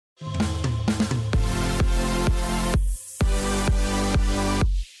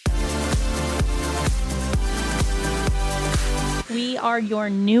are your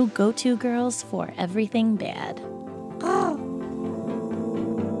new go-to girls for everything bad.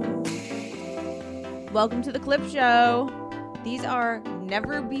 Welcome to the Clip Show. These are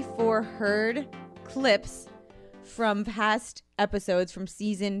never before heard clips from past episodes from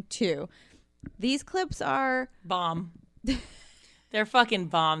season 2. These clips are Bomb. They're fucking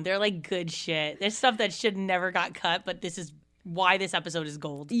bomb. They're like good shit. There's stuff that should never got cut, but this is why this episode is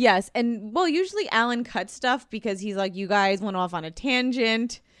gold. Yes, and well, usually Alan cuts stuff because he's like, you guys went off on a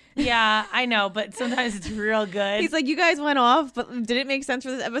tangent. Yeah, I know, but sometimes it's real good. He's like, you guys went off, but did it make sense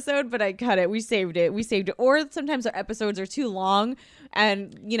for this episode? But I cut it. We saved it. Or sometimes our episodes are too long,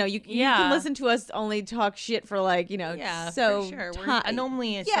 and you can listen to us only talk shit for so for sure.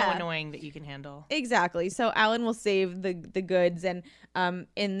 Normally it's so annoying that you can handle. Exactly. So Alan will save the goods, and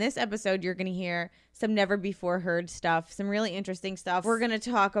in this episode, you're gonna hear some never before heard stuff, some really interesting stuff. We're gonna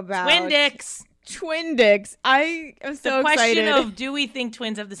talk about Twin dicks. I am so excited. The question of, do we think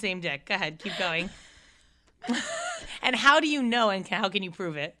twins have the same dick? Go ahead, keep going. And how do you know, and how can you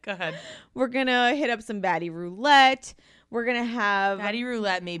prove it? Go ahead. We're gonna hit up some baddie roulette. We're gonna have baddie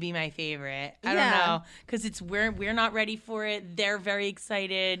roulette. May be my favorite. I don't know, because we're not ready for it. They're very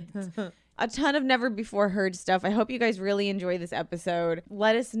excited. A ton of never before heard stuff. I hope you guys really enjoy this episode.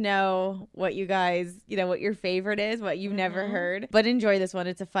 Let us know what you guys, what your favorite is, what you've never heard. But enjoy this one.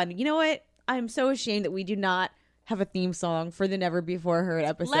 It's a fun. You know what? I'm so ashamed that we do not have a theme song for the never before heard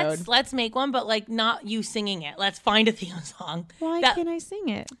episode. Let's make one, but like not you singing it. Let's find a theme song. Why can't I sing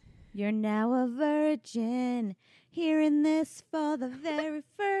it? You're now a virgin, hearing this for the very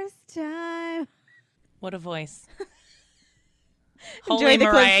first time. What a voice. Holy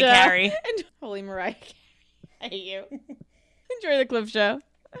Mariah Carey. Holy Mariah Carey. I hate you. Enjoy the Clip Show.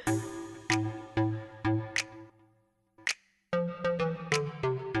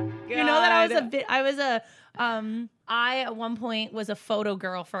 You know that I at one point was a photo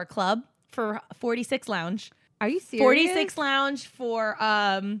girl for a club for 46 Lounge. Are you serious? 46 Lounge for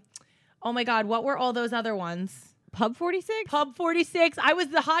oh my God, what were all those other ones? Pub 46? Pub 46. I was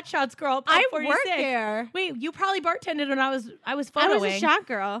the Hot Shots girl at Pub 46. I worked there. Wait, you probably bartended when I was photoing. I was a shot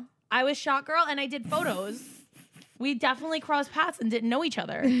girl. I was shot girl and I did photos. We definitely crossed paths and didn't know each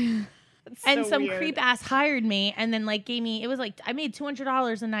other. And some creep ass hired me and then gave me, it was I made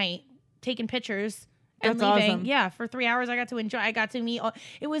 $200 a night taking pictures and That's leaving. awesome. Yeah, for 3 hours I got to meet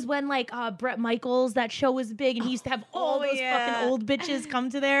it was when Brett Michaels, that show was big and he used to have all those fucking old bitches come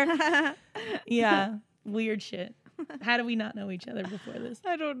to there. Yeah, weird shit. How do we not know each other before this?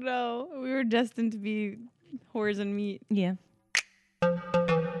 I don't know. We were destined to be whores and meat. Yeah.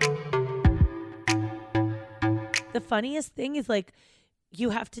 The funniest thing is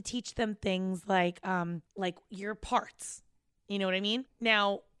you have to teach them things like your parts. You know what I mean?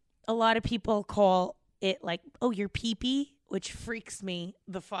 Now, a lot of people call it your pee-pee, which freaks me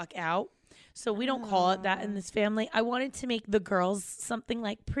the fuck out. So we don't call it that in this family. I wanted to make the girls something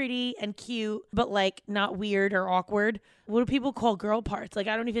pretty and cute, but not weird or awkward. What do people call girl parts? I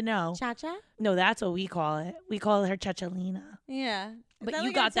don't even know. Cha-cha? No, that's what we call it. We call her Chachalina. Yeah. But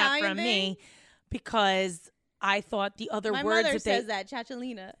you got that from me because I thought the other My words mother says that,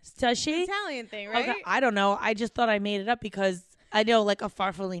 Chachalina. Does she? Italian thing, right? Okay, I don't know. I just thought I made it up because I know a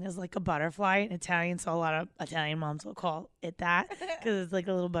farfallina is a butterfly in Italian, so a lot of Italian moms will call it that because it's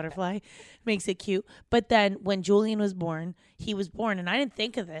a little butterfly. Makes it cute. But then when Julian was born, he was born, and I didn't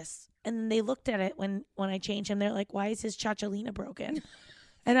think of this. And then they looked at it when I changed him. They're like, why is his Chachalina broken?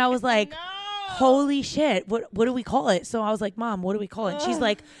 And I was like, holy shit, what do we call it? So I was like, Mom, what do we call it? And she's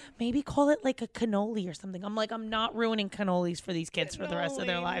like, maybe call it a cannoli or something. I'm like, I'm not ruining cannolis for these kids for the rest of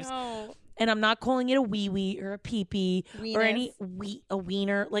their lives. No. And I'm not calling it a wee-wee or a pee-pee or any a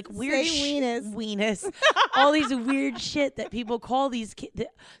wiener. Weird weenus. All these weird shit that people call these kids.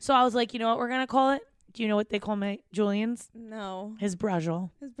 So I was like, you know what we're going to call it? Do you know what they call my Julian's? No. His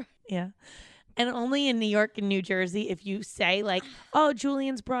brajol. Yeah. And only in New York and New Jersey, if you say oh,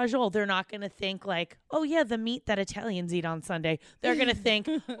 Julian's brajol, they're not going to think oh, yeah, the meat that Italians eat on Sunday. They're going to think,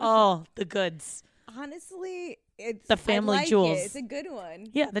 oh, the goods. Honestly, it's the family jewels. It's a good one.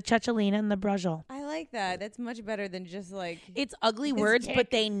 Yeah, the Chachalina and the brajol. I like that. That's much better than just it's ugly words, but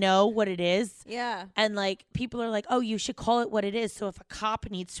they know what it is. Yeah. And people are like, oh, you should call it what it is. So if a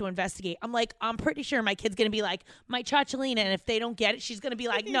cop needs to investigate, I'm like, I'm pretty sure my kid's going to be like, my Chachalina. And if they don't get it, she's going to be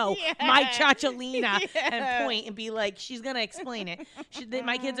like, no, my Chachalina. And point and be like, she's going to explain it.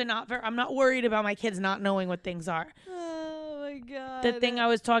 My kids are not, I'm not worried about my kids not knowing what things are. Oh my God. The thing I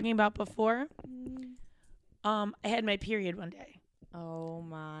was talking about before, I had my period one day. Oh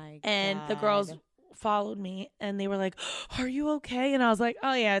my God. And the girls followed me and they were like, are you okay? And I was like,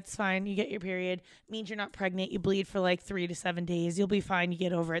 oh yeah, it's fine. You get your period. Means you're not pregnant. You bleed for like 3 to 7 days. You'll be fine. You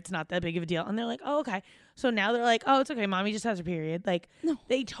get over it. It's not that big of a deal. And they're like, oh, okay. So now they're like, oh, it's okay. Mommy just has her period. Like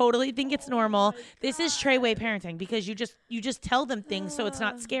they totally think it's normal. This is Treyway parenting because you just tell them things so it's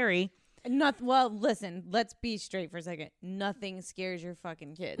not scary. Well, listen, let's be straight for a second. Nothing scares your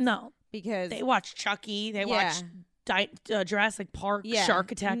fucking kids. No. Because they watch Chucky. They watch Jurassic Park,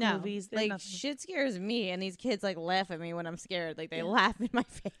 Shark Attack movies. Like shit scares me, and these kids like laugh at me when I'm scared. Like they laugh in my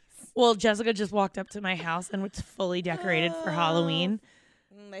face. Well, Jessica just walked up to my house and was fully decorated for Halloween.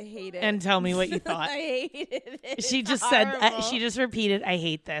 I hate it. And tell me what you thought. I hated it. She just said, she just repeated, I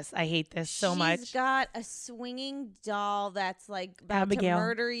hate this. I hate this so much. She's got a swinging doll that's like about Abigail. to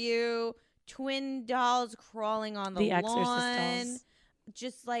murder you. Twin dolls crawling on the lawn. Exorcist dolls.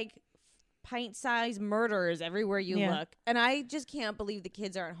 Just like pint-sized murderers everywhere you look. And I just can't believe the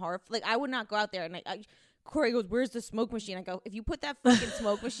kids aren't horrified. Like, I would not go out there and Corey goes, where's the smoke machine? I go, if you put that fucking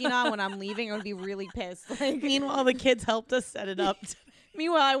smoke machine on when I'm leaving, I'm going to be really pissed. Like, meanwhile, the kids helped us set it up.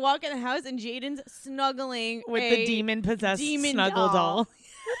 Meanwhile, I walk in the house and Jaden's snuggling with the demon-possessed snuggle doll. What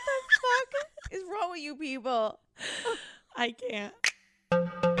the fuck is wrong with you people? I can't.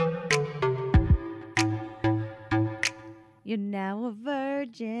 You're now a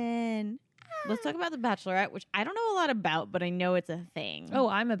virgin. Let's talk about The Bachelorette, which I don't know a lot about, but I know it's a thing. Oh,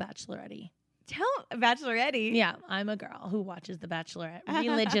 I'm a bachelorette. Tell Bachelorette. Yeah, I'm a girl who watches The Bachelorette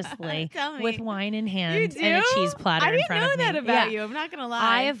religiously Tell me. with wine in hand You do? and a cheese platter in front of me. I didn't know that about you. I'm not going to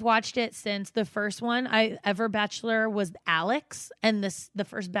lie. I have watched it since the first one I ever Bachelor was Alex, and the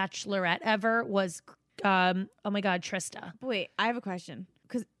first Bachelorette ever was, oh my God, Trista. Wait, I have a question.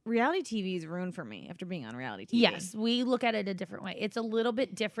 Because reality TV is ruined for me after being on reality TV. Yes, we look at it a different way. It's a little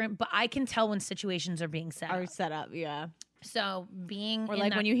bit different, but I can tell when situations are being set up. Yeah. So being or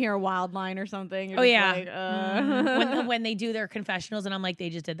like when you hear a wild line or something. You're like, mm-hmm. when they do their confessionals and I'm like,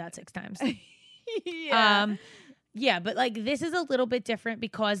 they just did that 6 times. Yeah. Yeah, but like this is a little bit different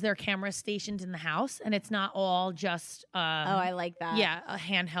because there are cameras stationed in the house and it's not all just I like that. Yeah, a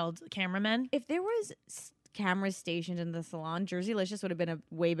handheld cameraman. If there was cameras stationed in the salon, Jerseylicious would have been a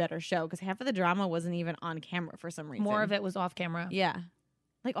way better show because half of the drama wasn't even on camera for some reason. More of it was off camera. Yeah.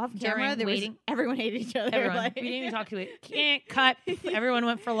 Like off camera, everyone hated each other. Like, we didn't even talk to it. Can't cut. Everyone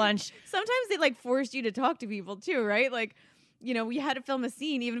went for lunch. Sometimes they like forced you to talk to people too, right? Like, you know, we had to film a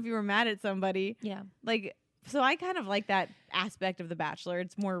scene even if you were mad at somebody. Yeah. Like, so I kind of like that aspect of The Bachelor.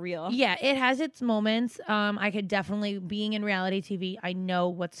 It's more real. Yeah, it has its moments. I could definitely, being in reality TV, I know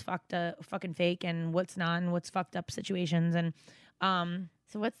what's fucking fake and what's not and what's fucked up situations. And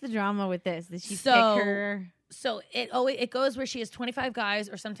so what's the drama with this? Did she pick her? So it goes where she has 25 guys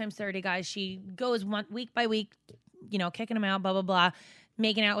or sometimes 30 guys. She goes week by week, you know, kicking them out, blah, blah, blah,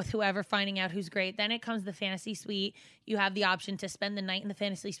 making out with whoever, finding out who's great. Then it comes the fantasy suite. You have the option to spend the night in the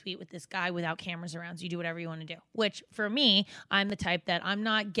fantasy suite with this guy without cameras around. So you do whatever you want to do, which for me, I'm the type that I'm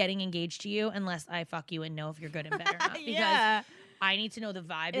not getting engaged to you unless I fuck you and know if you're good in bed or not. Because I need to know the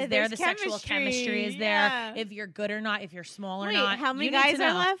vibe is there, the sexual chemistry is there, if you're good or not, if you're small or not. How many guys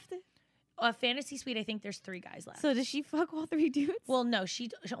are left? A fantasy suite, I think there's 3 guys left. So does she fuck all 3 dudes? Well, no,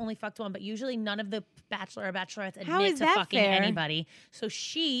 she only fucked one, but usually none of the bachelor or bachelorettes How admit is to that fucking fair? anybody. So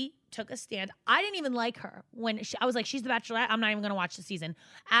she took a stand. I didn't even like her I was like, she's the bachelorette. I'm not even going to watch the season.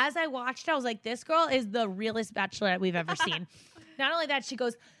 As I watched, I was like, this girl is the realest bachelorette we've ever seen. Not only that, she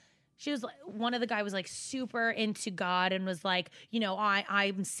was like, one of the guy was like super into God and was like, you know,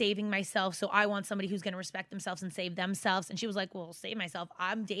 I'm saving myself. So I want somebody who's going to respect themselves and save themselves. And she was like, well, save myself.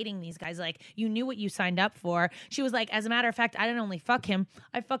 I'm dating these guys. Like, you knew what you signed up for. She was like, as a matter of fact, I didn't only fuck him.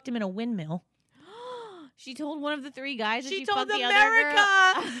 I fucked him in a windmill. She told one of the 3 guys. She told America. The other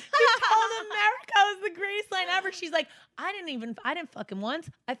girl. She told America. It was the greatest line ever. She's like, I didn't fuck him once.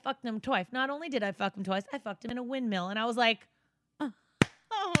 I fucked him twice. Not only did I fuck him twice, I fucked him in a windmill. And I was like,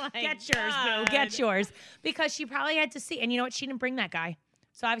 oh my get yours, boo. Get yours. Because she probably had to see. And you know what? She didn't bring that guy.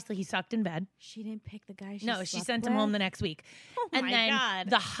 So obviously he sucked in bed. She didn't pick the guy she sent him home the next week. Oh and my then God.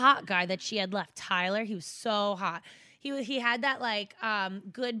 The hot guy that she had left, Tyler, he was so hot. He had that like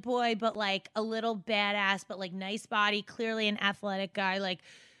good boy, but like a little badass, but like nice body, clearly an athletic guy, like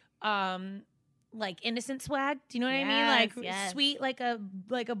innocent swag. Do you know what I mean? Like sweet, like a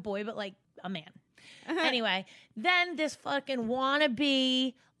boy, but like a man. Anyway, then this fucking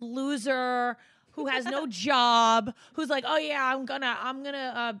wannabe loser who has no job, who's like, oh yeah, I'm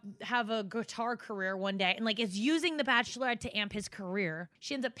gonna have a guitar career one day, and like is using the Bachelorette to amp his career.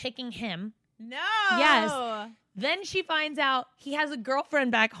 She ends up picking him. No. Yes. Then she finds out he has a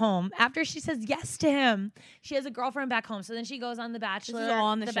girlfriend back home. After she says yes to him, she has a girlfriend back home. So then she goes on The Bachelor. This is all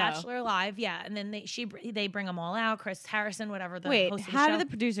on the show. Bachelor Live, yeah. And then they bring them all out. Chris Harrison, whatever. The Wait, host of the how show. do the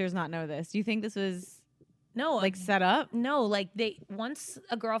producers not know this? Do you think this was No, like set up? No, like once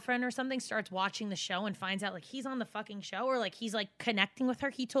a girlfriend or something starts watching the show and finds out like he's on the fucking show or like he's like connecting with her,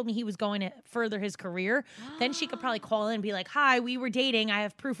 he told me he was going to further his career. Then she could probably call in and be like, "Hi, we were dating. I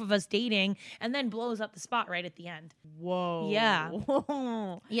have proof of us dating," and then blows up the spot right at the end. Whoa. Yeah.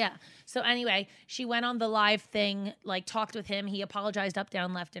 Yeah. So anyway, she went on the live thing, like talked with him. He apologized up,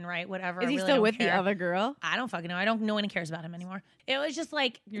 down, left, and right, whatever. Is he I really still don't with the care. other girl? I don't fucking know. I don't know one cares about him anymore. It was just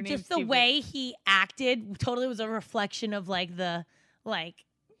like Your name's just the stupid. way he acted totally was a reflection of like the like,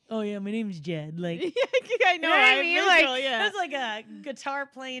 oh yeah, my name's Jed. Like I know. you know what I mean? Like yeah. it was like a guitar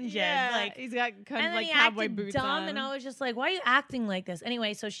playing Jed. Yeah, Like he's got kind and of then like he cowboy acted boots dumb, on. and I was just like, "Why are you acting like this?"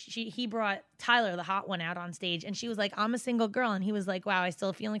 Anyway, so he brought Tyler, the hot one, out on stage, and she was like, "I'm a single girl," and he was like, "Wow, I still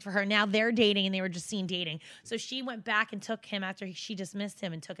have feelings for her." Now they're dating, and they were just seen dating. So she went back and took him after she dismissed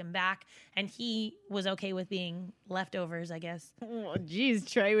him and took him back, and he was okay with being leftovers, I guess. Oh, geez,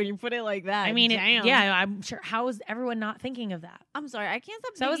 Trey, when you put it like that. I mean, damn. yeah, I'm sure. How is everyone not thinking of that? I'm sorry, I can't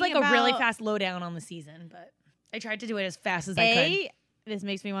stop. So that was like thinking a really about- fast lowdown on the season, but I tried to do it as fast as I could. This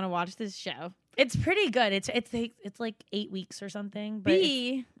makes me want to watch this show. It's pretty good. It's like 8 weeks or something. But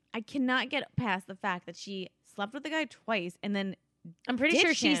B, I cannot get past the fact that she slept with the guy twice and then I'm pretty sure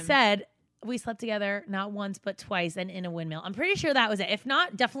ditched she him. said we slept together not once but twice and in a windmill. I'm pretty sure that was it. If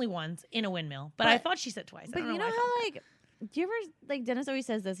not, definitely once in a windmill. But I thought she said twice. I But don't you know know why I felt how like, do you ever like Dennis always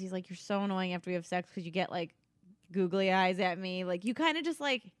says this? He's like, you're so annoying after we have sex because you get like googly eyes at me. Like you kind of just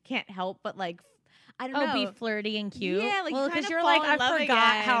like can't help but like I don't that. know. Be flirty and cute. Yeah, like, you well, kinda because you're fall like, in I love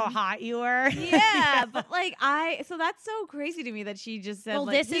forgot again. how hot you were. Yeah, but like so that's so crazy to me that she just said. Well,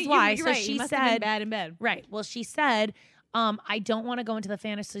 like, this is you- why. You're So right, she you must have been said- bad in bed. Right. Well, she said, I don't want to go into the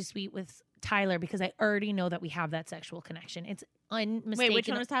fantasy suite with Tyler because I already know that we have that sexual connection. It's unmistakable. Wait, which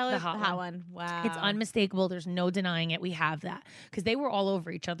one was Tyler? The hot one. Wow, It's unmistakable. There's no denying it. We have that because they were all over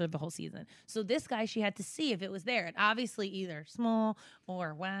each other the whole season. So this guy, she had to see if it was there. And obviously either small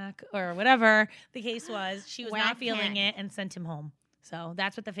or whack or whatever the case was, she was Whack not feeling cat. it and sent him home. So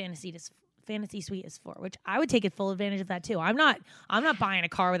that's what the fantasy suite is for, which I would take it full advantage of that too. I'm not buying a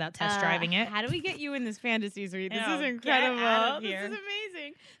car without test driving it. How do we get you in this fantasy suite? This Ew, is get incredible. out of This here. is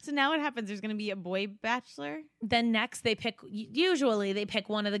amazing. So now what happens? There's going to be a boy bachelor. Then next usually they pick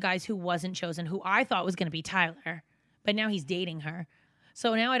one of the guys who wasn't chosen, who I thought was going to be Tyler, but now he's dating her.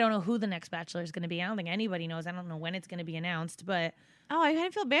 So now I don't know who the next bachelor is going to be. I don't think anybody knows. I don't know when it's going to be announced, but Oh, I kind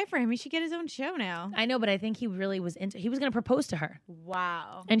of feel bad for him. He should get his own show now. I know, but I think he really was he was going to propose to her.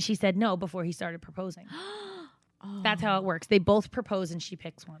 Wow. And she said no before he started proposing. That's how it works. They both propose and she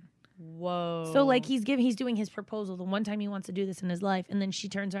picks one. Whoa. So like he's doing his proposal the one time he wants to do this in his life, and then she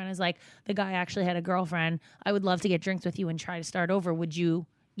turns around and is like, the guy actually had a girlfriend. I would love to get drinks with you and try to start over. Would you,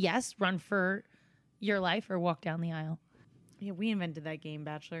 yes, run for your life or walk down the aisle? Yeah, we invented that game,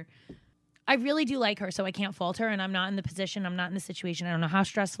 Bachelor. I really do like her, so I can't fault her, and I'm not in the position, I'm not in the situation. I don't know how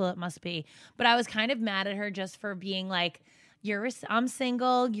stressful it must be, but I was kind of mad at her just for being like, I'm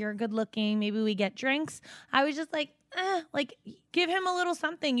single, you're good looking, maybe we get drinks. I was just like, give him a little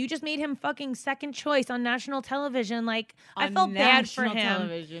something. You just made him fucking second choice on national television. Like, I felt bad for him.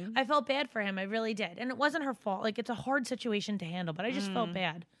 Television. I felt bad for him. I really did. And it wasn't her fault. Like, it's a hard situation to handle, but I just felt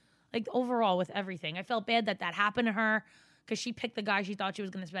bad. Like, overall with everything. I felt bad that happened to her because she picked the guy she thought she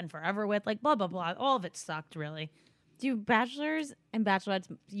was going to spend forever with. Like, blah, blah, blah. All of it sucked, really. Do bachelors and bachelorettes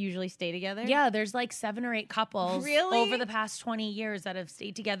usually stay together? Yeah, there's like 7 or 8 couples Really? over the past 20 years that have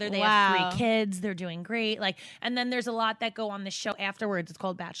stayed together. They Wow. have 3 kids. They're doing great. Like, and then there's a lot that go on the show afterwards. It's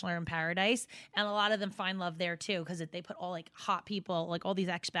called Bachelor in Paradise, and a lot of them find love there too because they put all like hot people, like all these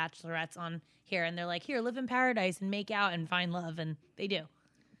ex-bachelorettes on here, and they're like, here, live in paradise and make out and find love, and they do.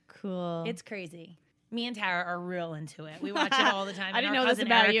 Cool. It's crazy. Me and Tara are real into it. We watch it all the time. I didn't and our know this cousin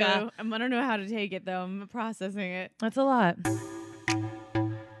about Erica. you. I don't know how to take it though. I'm processing it. That's a lot.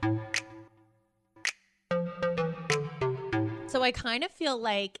 So I kind of feel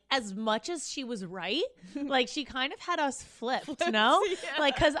like as much as she was right, like she kind of had us flipped, no? Yeah.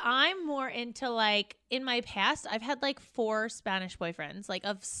 Like, cause I'm more into like, in my past, I've had like 4 Spanish boyfriends, like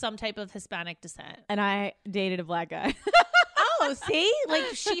of some type of Hispanic descent. And I dated a black guy. Oh, see? Like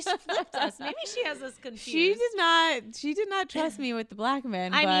she's flipped us. Maybe she has us confused. She did not trust me with the black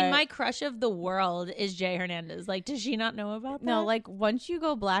men. I mean, but- my crush of the world is Jay Hernandez. Like, does she not know about that? No, like once you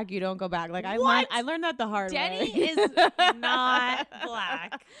go black, you don't go back. Like What? I learned that the hard Denny way. is not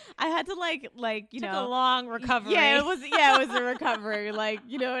black. I had to like you Took know a long recovery. Yeah, it was a recovery. Like,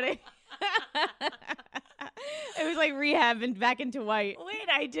 you know what I It was like rehab and back into white. Wait,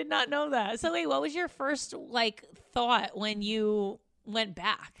 I did not know that. So wait, what was your first like thought when you went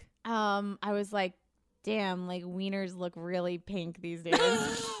back? I was like, damn, like wieners look really pink these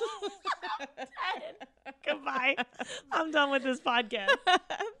days. Goodbye. I'm done with this podcast.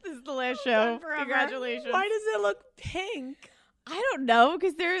 This is the last show. Congratulations. Why does it look pink? I don't know,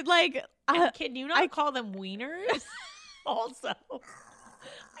 because they're like, can you not call them wieners? Also,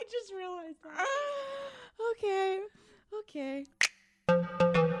 I just realized that. Okay.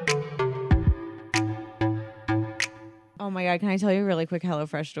 Oh my God, can I tell you a really quick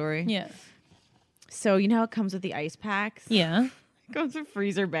HelloFresh story? Yeah. So you know how it comes with the ice packs? Yeah. It comes with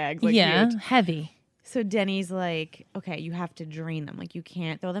freezer bags. Like, yeah. huge. Heavy. So Denny's like, okay, you have to drain them. Like, you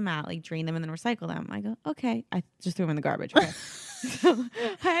can't throw them out. Like, drain them and then recycle them. I go, okay. I just threw them in the garbage. Okay. So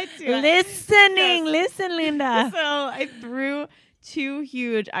I had to. Listen, Linda. So I threw 2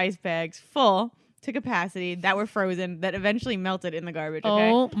 huge ice bags full to capacity that were frozen that eventually melted in the garbage.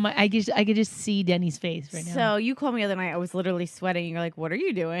 Okay? Oh my! I could just see Denny's face right now. So you called me the other night. I was literally sweating. You're like, what are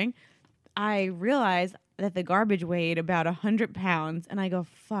you doing? I realized that the garbage weighed about 100 pounds, and I go,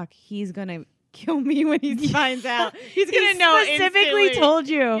 fuck, he's gonna kill me when he finds out. He's gonna know specifically instantly. told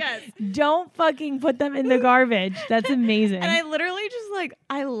you, Yes. Don't fucking put them in the garbage. That's amazing. And I literally just like,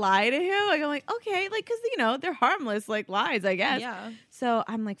 I lie to him. Like, I'm like, okay, like, cause you know, they're harmless, like lies, I guess. Yeah. So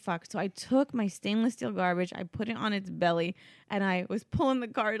I'm like, fuck. So I took my stainless steel garbage, I put it on its belly, and I was pulling the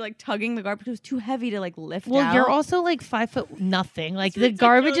garbage, like tugging the garbage. It was too heavy to like lift out. Well, you're also like 5'0" nothing. Like the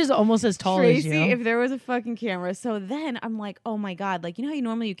garbage is almost as tall Tracy, as you. if there was a fucking camera. So then I'm like, oh my God. Like, you know how you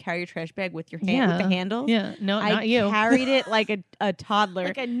normally carry your trash bag with your hand, with the handle? Yeah. No, I not you. carried it like a toddler.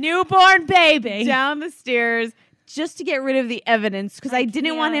 Like a newborn baby. Down the stairs just to get rid of the evidence, because I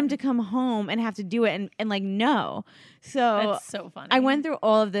didn't want him can't. to come home and have to do it and like no. So That's so funny. I went through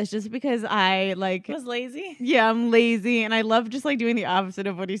all of this just because I like was lazy. yeah, I'm lazy and I love just like doing the opposite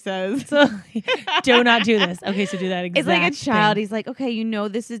of what he says. So do not do this. Okay, so do that exact It's like a child. thing. He's like, okay, you know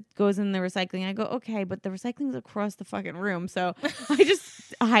this goes in the recycling. I go, okay, but the recycling's across the fucking room. So I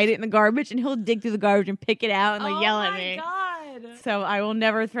just hide it in the garbage and he'll dig through the garbage and pick it out and like yell at me. Oh my God. So I will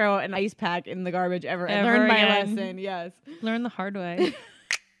never throw an ice pack in the garbage ever. I Ever learned my again. lesson. Yes. Learn the hard way.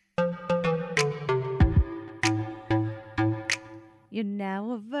 You're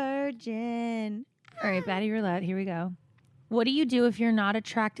now a virgin. All right, Batty Roulette, here we go. What do you do if you're not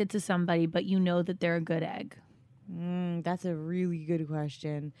attracted to somebody, but you know that they're a good egg? That's a really good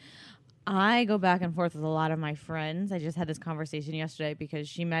question. I go back and forth with a lot of my friends. I just had this conversation yesterday because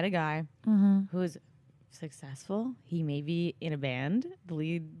she met a guy who's successful. He may be in a band, the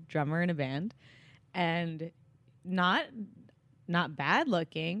lead drummer in a band, and not bad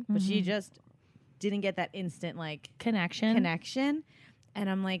looking, but she just didn't get that instant like connection. And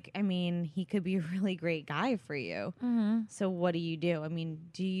I'm like, I mean, he could be a really great guy for you. So what do you do? I mean,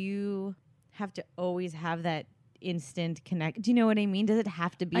 do you have to always have that instant connect? Do you know what I mean? Does it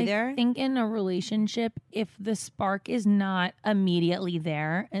have to be there? I think in a relationship, if the spark is not immediately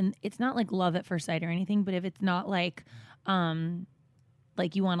there, and it's not like love at first sight or anything, but if it's not like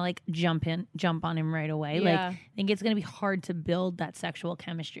you want to like jump on him right away, like I think it's going to be hard to build that sexual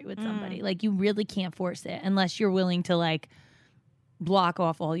chemistry with somebody. Like you really can't force it unless you're willing to like block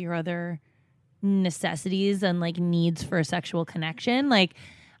off all your other necessities and like needs for a sexual connection. Like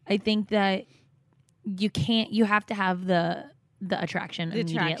I think that you have to have the attraction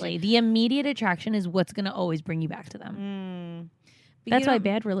immediately. The immediate attraction is what's going to always bring you back to them. That's why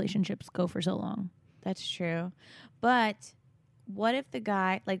bad relationships go for so long. That's true. But what if the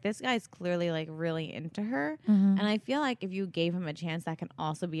guy, like this guy's clearly like really into her, and I feel like if you gave him a chance, that can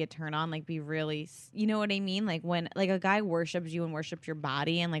also be a turn on, like be really, you know what I mean? Like when like a guy worships you and worships your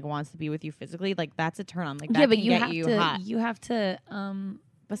body and like wants to be with you physically, like that's a turn on. Like that can get you hot. You have to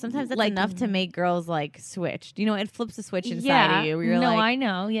But sometimes that's like, enough to make girls like switch. You know, it flips a switch inside of you. Where you're no, like, I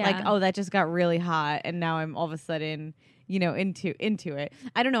know. Yeah. like, oh, that just got really hot, and now I'm all of a sudden, you know, into it.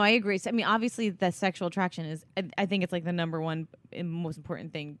 I don't know. I agree. So, I mean, obviously, the sexual attraction is. I think it's like the number one and most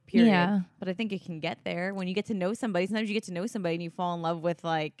important thing. Period. Yeah. But I think it can get there when you get to know somebody. Sometimes you get to know somebody and you fall in love with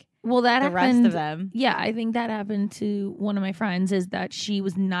like that the happened, rest of them. Yeah, I think that happened to one of my friends. Is that she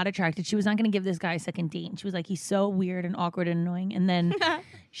was not attracted. She was not going to give this guy a second date. And she was like, he's so weird and awkward and annoying. And then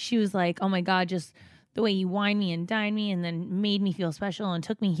she was like, oh my God, just the way you wine me and dine me, and then made me feel special and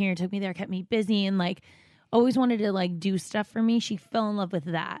took me here, took me there, kept me busy, and like always wanted to like do stuff for me. She fell in love with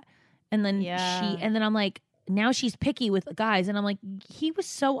that. And then and then I'm like, now she's picky with guys. And I'm like, he was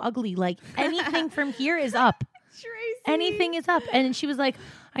so ugly. Like anything from here is up. Tracy. Anything is up. And she was like,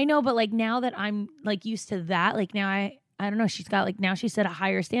 I know, but like now that I'm like used to that, like now I don't know, she's got like, now she set a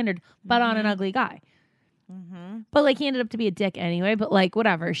higher standard, but on an ugly guy. But like he ended up to be a dick anyway, but like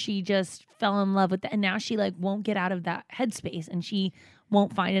whatever. She just fell in love with that. And now she like won't get out of that headspace and she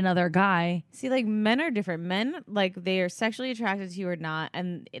won't find another guy. See, like men are different. Men, like they are sexually attracted to you or not.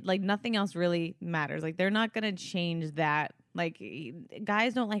 And like nothing else really matters. Like they're not going to change that. Like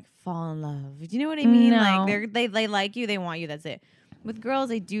guys don't like fall in love. Do you know what I mean? No. Like they like you. They want you. That's it. With girls,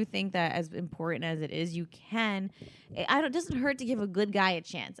 I do think that as important as it is, you can. It doesn't hurt to give a good guy a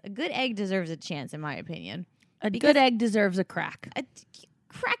chance. A good egg deserves a chance, in my opinion. Good egg deserves a crack.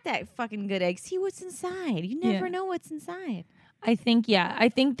 Crack that fucking good egg. See what's inside. You never know what's inside. I think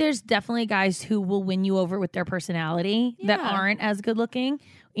there's definitely guys who will win you over with their personality that aren't as good looking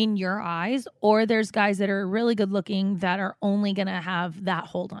in your eyes, or there's guys that are really good looking that are only going to have that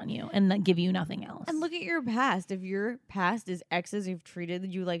hold on you and that give you nothing else. And look at your past. If your past is exes who've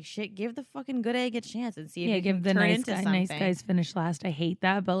treated you like shit, give the fucking good egg a chance and see if you can turn into something. Nice guys finish last. I hate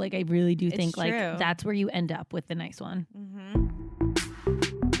that, but like I really do think true. like that's where you end up with the nice one.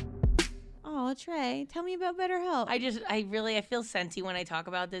 Oh, Trey, tell me about BetterHelp. I feel sensy when I talk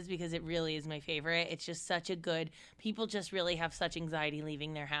about this because it really is my favorite. It's just such a good, people just really have such anxiety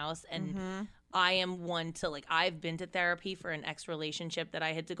leaving their house. And I am one to like, I've been to therapy for an ex-relationship that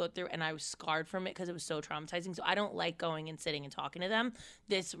I had to go through and I was scarred from it because it was so traumatizing. So I don't like going and sitting and talking to them.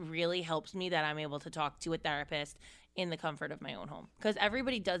 This really helps me that I'm able to talk to a therapist in the comfort of my own home because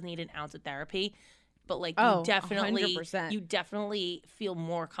everybody does need an ounce of therapy. But like you definitely 100%. Feel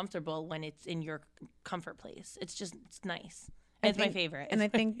more comfortable when it's in your comfort place. It's nice. It's my favorite. And I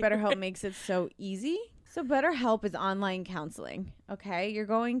think BetterHelp makes it so easy. So BetterHelp is online counseling. Okay, you're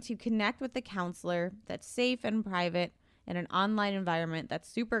going to connect with a counselor that's safe and private in an online environment that's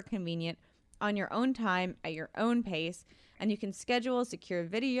super convenient on your own time at your own pace. And you can schedule secure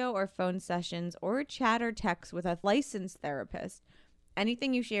video or phone sessions or chat or text with a licensed therapist.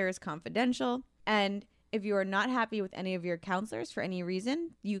 Anything you share is confidential. And if you are not happy with any of your counselors for any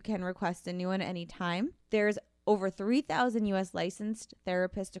reason, you can request a new one anytime. There's over 3,000 U.S. licensed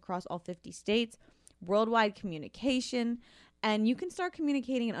therapists across all 50 states, worldwide communication, and you can start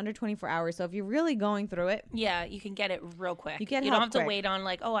communicating in under 24 hours. So if you're really going through it. Yeah, you can get it real quick. You don't have to wait on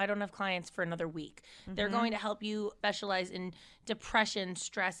like, oh, I don't have clients for another week. They're going to help you specialize in depression,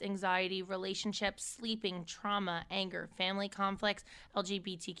 stress, anxiety, relationships, sleeping, trauma, anger, family conflicts,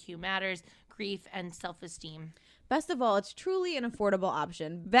 LGBTQ matters, grief, and self-esteem. Best of all, it's truly an affordable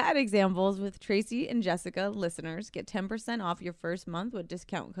option. Bad Examples with Tracy and Jessica listeners get 10% off your first month with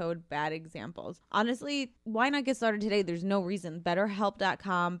discount code BADEXAMPLES. Honestly, why not get started today? There's no reason.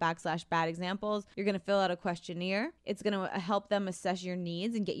 BetterHelp.com/badexamples. You're going to fill out a questionnaire. It's going to help them assess your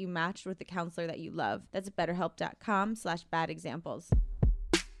needs and get you matched with the counselor that you love. That's BetterHelp.com/badexamples.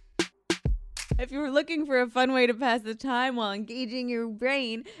 If you're looking for a fun way to pass the time while engaging your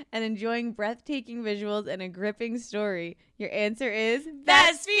brain and enjoying breathtaking visuals and a gripping story, your answer is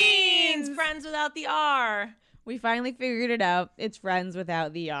Best Fiends! Friends without the R. We finally figured it out. It's Friends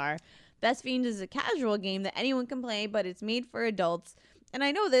without the R. Best Fiends is a casual game that anyone can play, but it's made for adults. And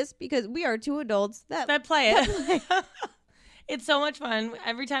I know this because we are two adults that play it. It's so much fun.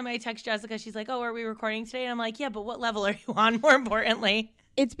 Every time I text Jessica, she's like, oh, are we recording today? And I'm like, yeah, but what level are you on, more importantly?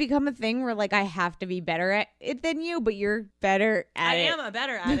 It's become a thing where, like, I have to be better at it than you, but you're better at it. I am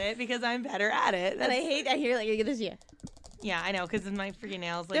better at it because I'm better at it. And I hear, like, this year. Yeah, I know, because my freaking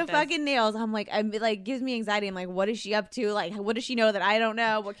nails like the this. Fucking nails. I'm like, gives me anxiety. I'm like, what is she up to? Like, what does she know that I don't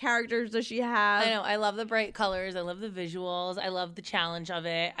know? What characters does she have? I know. I love the bright colors. I love the visuals. I love the challenge of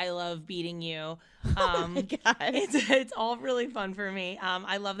it. I love beating you. Oh my God. It's all really fun for me.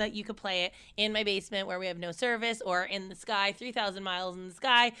 I love that you could play it in my basement where we have no service, or in the sky, 3,000 miles in the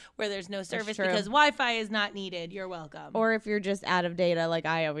sky where there's no service because Wi-Fi is not needed. You're welcome. Or if you're just out of data like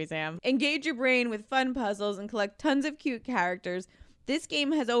I always am. Engage your brain with fun puzzles and collect tons of cute characters. This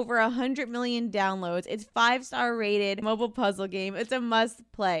game has over 100 million downloads. It's 5-star rated mobile puzzle game. It's a must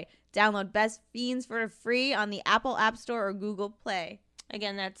play. Download Best Fiends for free on the Apple App Store or Google Play.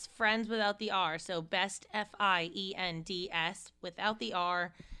 Again, that's Friends without the R. So Best FIENDS without the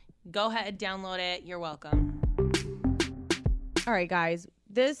R. Go ahead, download it. You're welcome. All right, guys.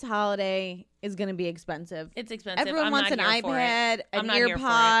 This holiday is going to be expensive. It's expensive. Everyone wants an iPad, an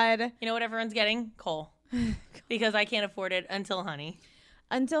earpod. You know what everyone's getting? Coal. Because I can't afford it until Honey.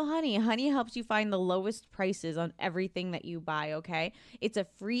 Honey helps you find the lowest prices on everything that you buy, okay? It's a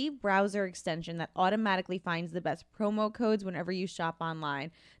free browser extension that automatically finds the best promo codes whenever you shop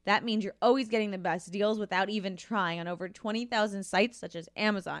online. That means you're always getting the best deals without even trying on over 20,000 sites such as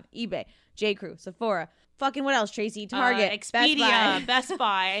Amazon, eBay, J.Crew, Sephora, fucking what else, Tracy? Target, Expedia, Best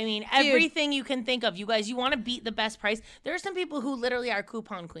Buy. I mean, everything you can think of. You guys, you want to beat the best price. There are some people who literally are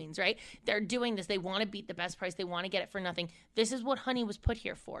coupon queens, right? They're doing this. They want to beat the best price. They want to get it for nothing. This is what Honey was put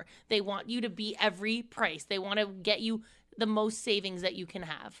here for. They want you to beat every price. They want to get you the most savings that you can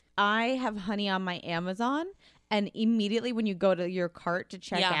have. I have Honey on my Amazon, and immediately when you go to your cart to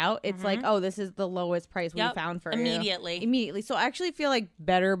check out, it's like, oh, this is the lowest price we found for you. Immediately. So I actually feel like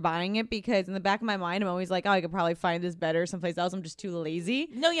better buying it, because in the back of my mind, I'm always like, oh, I could probably find this better someplace else. I'm just too lazy.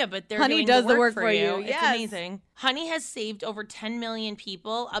 No, yeah, but Honey doing does the work for you. It's Yes. amazing. Honey has saved over 10 million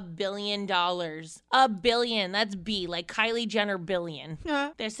people $1 billion. $1 billion. That's B, like Kylie Jenner billion.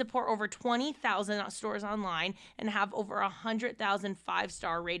 They support over 20,000 stores online and have over 100,000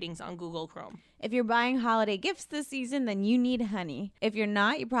 5-star ratings on Google Chrome. If you're buying holiday gifts this season, then you need Honey. If you're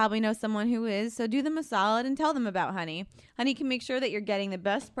not, you probably know someone who is, so do them a solid and tell them about Honey. Honey can make sure that you're getting the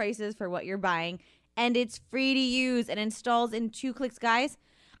best prices for what you're buying, and it's free to use and installs in 2 clicks, guys.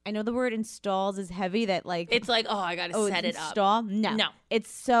 I know the word installs is heavy, that like... It's like, oh, I gotta set it install? up. No.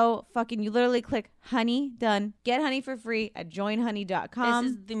 It's so fucking... You literally click Honey, done. Get Honey for free at joinhoney.com.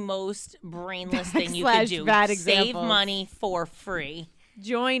 This is the most brainless thing you could do. Save money for free.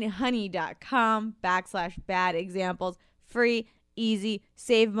 joinhoney.com/bad examples. Free, easy,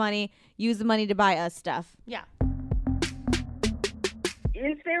 save money, use the money to buy us stuff. Yeah.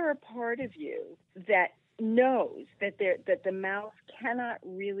 Is there a part of you that knows that the mouse cannot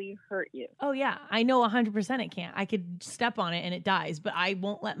really hurt you? Oh, yeah. I know 100% it can't. I could step on it and it dies, but I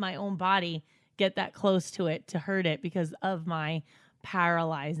won't let my own body get that close to it to hurt it because of my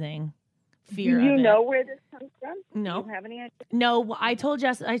paralyzing fear of it. Do you know where this comes from? No. Do you have any idea? No, I told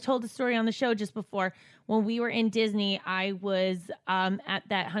the story on the show just before. When we were in Disney, I was at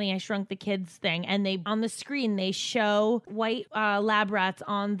that Honey, I Shrunk the Kids thing, and on the screen, they show white lab rats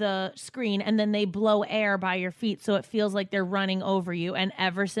on the screen, and then they blow air by your feet, so it feels like they're running over you. And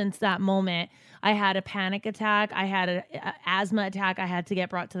ever since that moment, I had a panic attack. I had an asthma attack. I had to get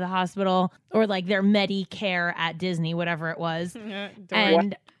brought to the hospital, or like their Medicare at Disney, whatever it was.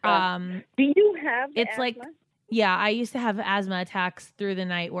 And do you have it's asthma? like, yeah, I used to have asthma attacks through the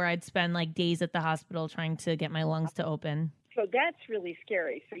night where I'd spend like days at the hospital trying to get my lungs to open. So that's really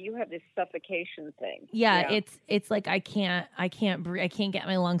scary. So you have this suffocation thing. Yeah. It's like I can't breathe. I can't get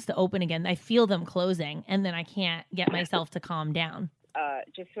my lungs to open again. I feel them closing, and then I can't get myself to calm down.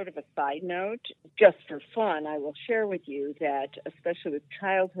 Just sort of a side note, just for fun, I will share with you that, especially with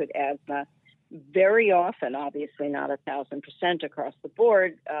childhood asthma, very often, obviously not 1,000% across the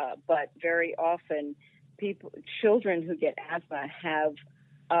board, but very often children who get asthma have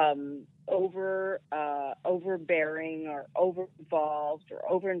overbearing or over-involved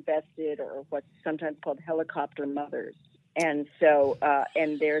or over-invested, or what's sometimes called helicopter mothers. And so,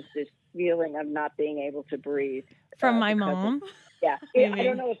 and there's this feeling of not being able to breathe. From my mom? Yeah. I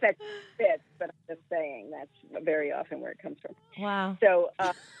don't know if that fits, but I'm just saying that's very often where it comes from. Wow. So,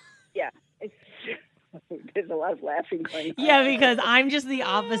 yeah, there's a lot of laughing going on. Yeah, because I'm just the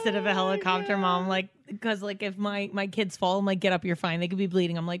opposite of a helicopter mom. Like, because like if my kids fall, I'm like, get up, you're fine. They could be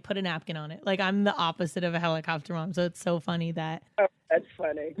bleeding. I'm like, put a napkin on it. Like, I'm the opposite of a helicopter mom. So it's so funny that. Oh, that's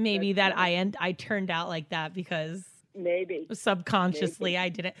funny. Maybe I turned out like that because. Maybe. Subconsciously, I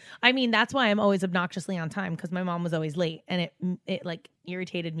didn't. I mean, that's why I'm always obnoxiously on time, because my mom was always late, and it like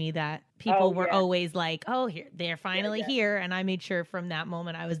irritated me that people were always like, "Oh, they're finally here," and I made sure from that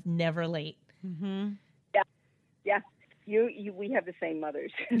moment I was never late. Mm-hmm. Yeah. We have the same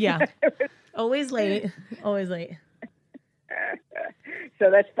mothers. Yeah, always late, always late. So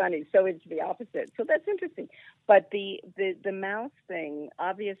that's funny. So it's the opposite. So that's interesting. But the mouse thing,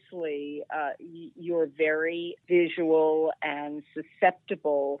 obviously, you're very visual and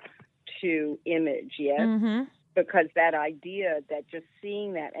susceptible to image, yes? Mm-hmm. Because that idea that just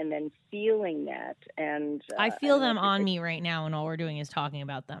seeing that and then feeling that. And I feel them on me right now, and all we're doing is talking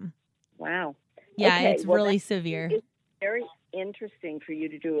about them. Wow. Yeah, okay, it's really severe. It's very interesting for you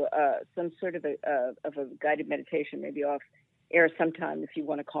to do some sort of a guided meditation, maybe off air sometime. If you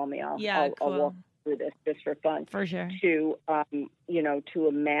want to call me, I'll walk through this just for fun. For sure. To to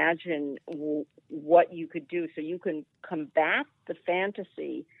imagine what you could do, so you can combat the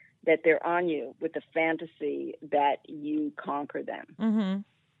fantasy that they're on you with the fantasy that you conquer them. Mm-hmm.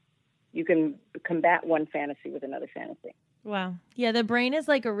 You can combat one fantasy with another fantasy. Wow. Yeah, the brain is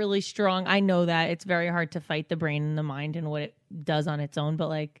like a really strong. I know that it's very hard to fight the brain and the mind and what it does on its own, but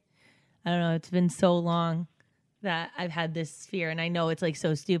like, I don't know. It's been so long that I've had this fear, and I know it's like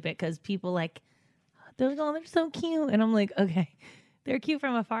so stupid because people like, they're so cute, and I'm like, okay, they're cute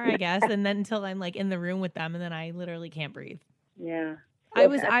from afar, I guess, and then until I'm like in the room with them, and then I literally can't breathe. Yeah. I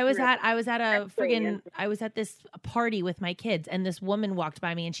was at a brilliant. I was at this party with my kids, and this woman walked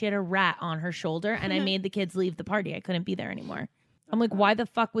by me, and she had a rat on her shoulder, and I made the kids leave the party. I couldn't be there anymore. I'm like, why the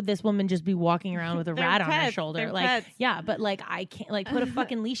fuck would this woman just be walking around with a rat on her shoulder? They're Like, pets. yeah, but like, I can't like put a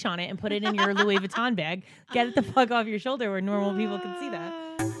fucking leash on it and put it in your Louis Vuitton bag. Get it the fuck off your shoulder where normal people can see that.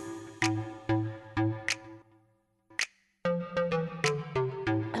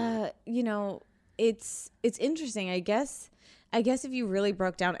 You know, it's interesting. I guess if you really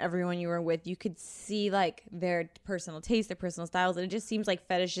broke down everyone you were with, you could see like their personal taste, their personal styles, and it just seems like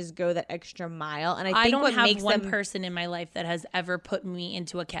fetishes go that extra mile. And I think don't what have makes one them person in my life that has ever put me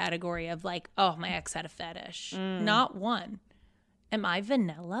into a category of like, oh, my ex had a fetish. Not one. Am I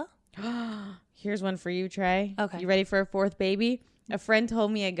vanilla? Here's one for you, Trey. Okay. You ready for a fourth baby? A friend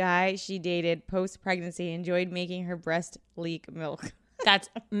told me a guy she dated post-pregnancy enjoyed making her breast leak milk. It's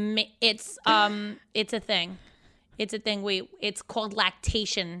a thing. It's a thing. It's called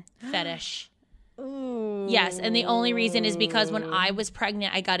lactation fetish. Ooh. Yes, and the only reason is because when I was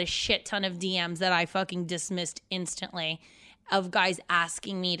pregnant, I got a shit ton of DMs that I fucking dismissed instantly of guys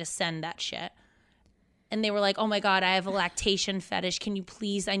asking me to send that shit. And they were like, oh my God, I have a lactation fetish. Can you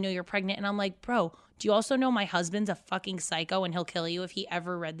please? I know you're pregnant. And I'm like, bro, do you also know my husband's a fucking psycho and he'll kill you if he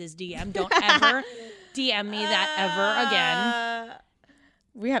ever read this DM? Don't ever DM me that ever again.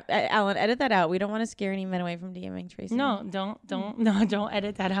 We have Alan, edit that out. We don't want to scare any men away from DMing Tracy. No, don't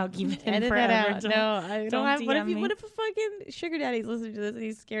edit that out. Keep it in edit forever. that out. Don't- No, I don't have. What DM me. if a fucking sugar daddy's listening to this and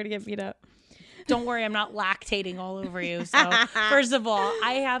he's scared to get beat up? Don't worry, I'm not lactating all over you. So first of all,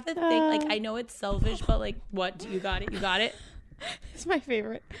 I have the thing. Like, I know it's selfish, but like, what? You got it. You got it. It's my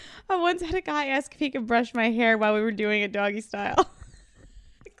favorite. I once had a guy ask if he could brush my hair while we were doing it doggy style.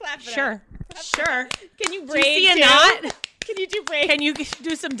 Clap it up. Sure. Can you Do braid you see a too? knot? Can you do braids? Can you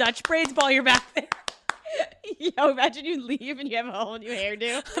do some Dutch braids while you're back there? Yo, imagine you leave and you have a whole new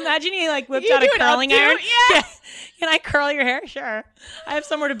hairdo. Imagine you like whipped You out a do an curling updo? iron. Yeah. Can I curl your hair? Sure. I have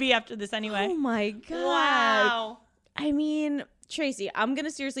somewhere to be after this anyway. Oh my God. Wow. I mean, Tracy, I'm going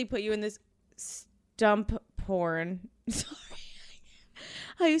to seriously put you in this stump porn. Sorry.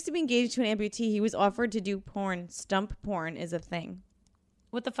 I used to be engaged to an amputee. He was offered to do porn. Stump porn is a thing.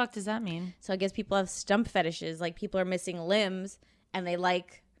 What the fuck does that mean? So I guess people have stump fetishes. Like people are missing limbs and they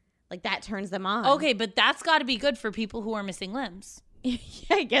like that turns them on. Okay, but that's got to be good for people who are missing limbs. Yeah,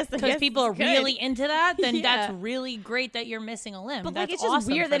 I guess. Because people are it's good. really into that, then Yeah. that's really great that you're missing a limb. But that's like it's just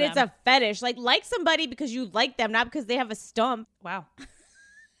awesome weird for that it's them. a fetish. Like somebody because you like them, not because they have a stump. Wow.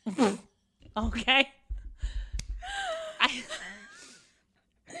 Okay.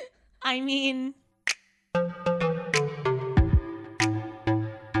 I mean,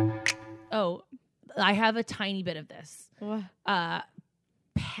 oh, I have a tiny bit of this.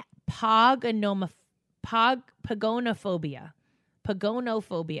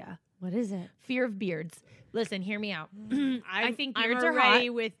 Pagonophobia. What is it? Fear of beards. Listen, hear me out. I think I'm beards are already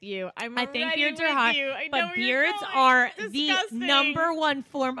hot. with you. I think already beards with are hot, you. I know but where you're beards going. are Disgusting. the number one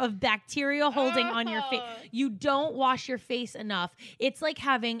form of bacteria holding on your face. You don't wash your face enough. It's like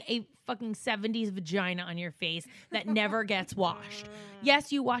having a fucking 70s vagina on your face that never gets washed.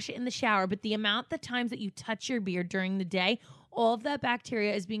 Yes, you wash it in the shower, but the times that you touch your beard during the day, all of that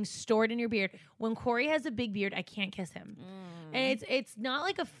bacteria is being stored in your beard. When Corey has a big beard, I can't kiss him. And it's not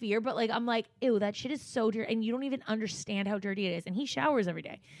like a fear, but like I'm like, ew, that shit is so dirty, and you don't even understand how dirty it is. And he showers every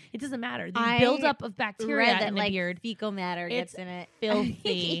day. It doesn't matter. The buildup of bacteria in the beard, fecal matter it's gets in it.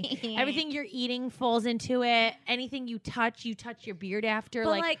 filthy. Everything you're eating falls into it. Anything you touch your beard after. But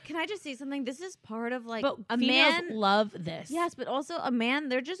like, can I just say something? This is part of like but a females man. love this. Yes, but also a man,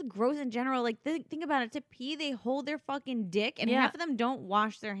 they're just gross in general. Like, think about it. To pee, they hold their fucking dick, and Yeah. half of them don't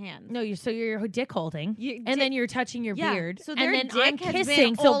wash their hands. No, you're dick holding, and then you're touching your Yeah, beard, so and their then dick I'm has been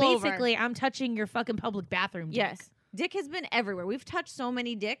kissing. So all over. basically, I'm touching your fucking public bathroom. Dick. Yes, dick has been everywhere. We've touched so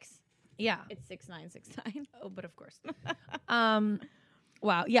many dicks. Yeah. It's 6969. Oh, but of course.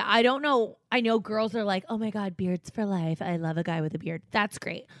 Wow. Yeah, I don't know. I know girls are like, oh my God, beards for life. I love a guy with a beard. That's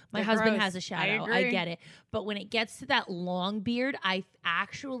great. My They're husband gross. has a I shadow. I agree. get it. But when it gets to that long beard, I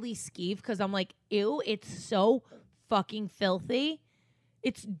actually skeeve because I'm like, ew, it's so fucking filthy.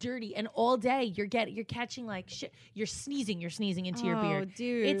 It's dirty, and all day you're catching like shit. You're sneezing into your beard.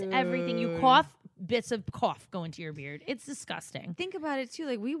 Dude. It's everything. You cough, bits of cough go into your beard. It's disgusting. Think about it too.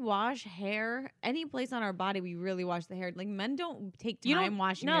 Like, we wash hair any place on our body. We really wash the hair. Like, men don't take time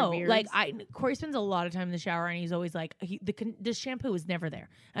washing their beards. Like Corey spends a lot of time in the shower, and he's always like, the shampoo is never there,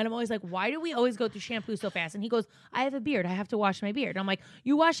 and I'm always like, why do we always go through shampoo so fast? And he goes, I have a beard, I have to wash my beard. And I'm like,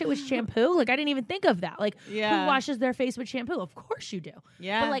 you wash it with shampoo? Like, I didn't even think of that. Like, Yeah. who washes their face with shampoo? Of course you do.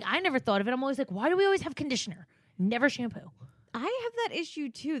 Yeah. But like, I never thought of it. I'm always like, why do we always have conditioner? Never shampoo. I have that issue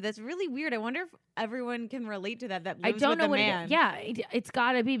too. That's really weird. I wonder if everyone can relate to that. That I lives don't with know a what man. it's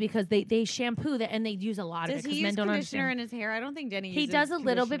got to be because they shampoo that and they use a lot Does of it he because use men don't conditioner understand. in his hair? I don't think Denny He uses does a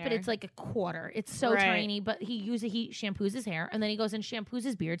little bit, but conditioner. it's like a quarter. It's so Right. tiny, but he shampoos his hair and then he goes and shampoos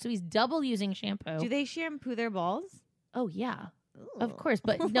his beard, so he's double using shampoo. Do they shampoo their balls? Oh yeah. Ooh. Of course,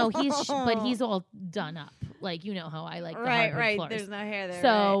 but no, he's all done up. Like you know how I like the hardwood floors. There's no hair there.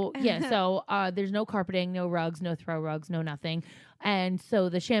 So right. yeah, so there's no carpeting, no rugs, no throw rugs, no nothing, and so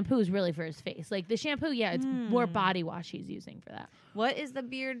the shampoo is really for his face. Like the shampoo, yeah, it's more body wash he's using for that. What is the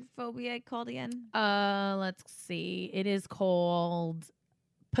beard phobia called again? Let's see. It is called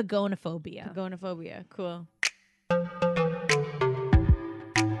pagonophobia. Pagonophobia. Cool.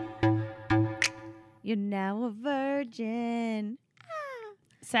 You're now a virgin.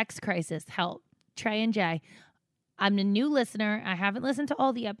 Sex crisis. Help. Trey and Jay. I'm a new listener. I haven't listened to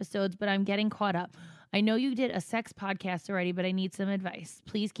all the episodes, but I'm getting caught up. I know you did a sex podcast already, but I need some advice.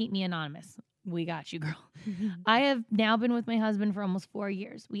 Please keep me anonymous. We got you, girl. I have now been with my husband for almost 4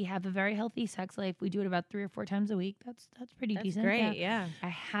 years. We have a very healthy sex life. We do it about 3 or 4 times a week. That's pretty That's decent. great. Yeah. I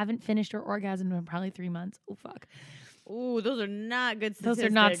haven't finished or orgasmed in probably 3 months. Oh, fuck. Ooh, those are not good statistics. Those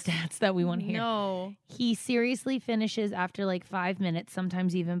are not stats that we want to hear. No. He seriously finishes after like 5 minutes,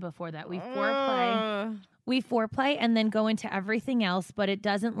 sometimes even before that. We foreplay and then go into everything else, but it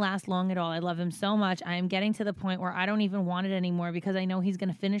doesn't last long at all. I love him so much. I am getting to the point where I don't even want it anymore because I know he's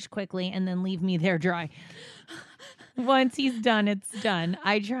going to finish quickly and then leave me there dry. Once he's done, it's done.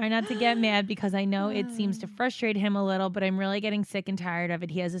 I try not to get mad because I know it seems to frustrate him a little, but I'm really getting sick and tired of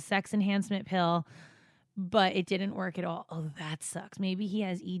it. He has a sex enhancement pill, but it didn't work at all. Oh, that sucks. Maybe he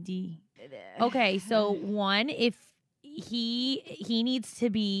has ED. Okay, so one, if he needs to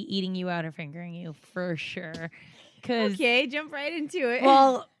be eating you out or fingering you for sure. Okay, jump right into it.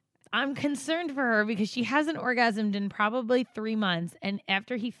 Well, I'm concerned for her because she hasn't orgasmed in probably 3 months, and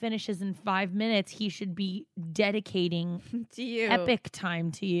after he finishes in 5 minutes, he should be dedicating to you, epic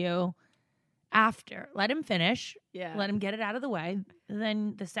time to you. After, let him finish. Yeah, let him get it out of the way.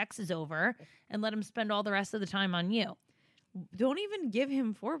 Then the sex is over, and let him spend all the rest of the time on you. Don't even give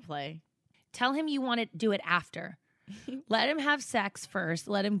him foreplay. Tell him you want to do it after. Let him have sex first.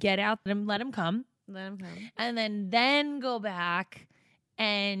 Let him get out. Let him come. And then go back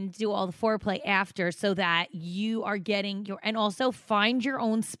and do all the foreplay after so that you are getting your, and also find your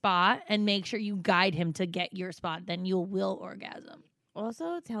own spot and make sure you guide him to get your spot. Then you will orgasm.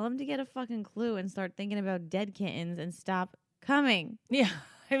 Also, tell him to get a fucking clue and start thinking about dead kittens and stop coming. Yeah.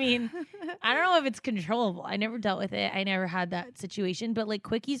 I mean, I don't know if it's controllable. I never dealt with it. I never had that situation, but like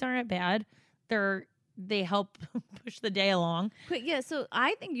quickies aren't bad. They help push the day along. But yeah, so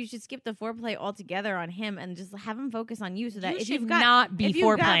I think you should skip the foreplay altogether on him and just have him focus on you, so that you if should you've got not be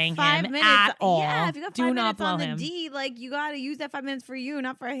foreplaying him at all. Yeah, if you got 5 do minutes not blow on the him. D, like you got to use that 5 minutes for you,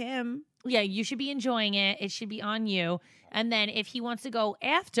 not for him. Yeah, you should be enjoying it. It should be on you. And then if he wants to go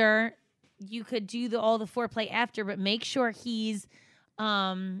after, you could do all the foreplay after, but make sure he's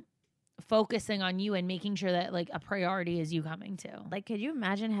focusing on you and making sure that like a priority is you coming to. Like, could you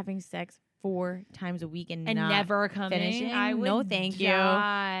imagine having sex 4 times a week and not never coming? finishing? I would no, thank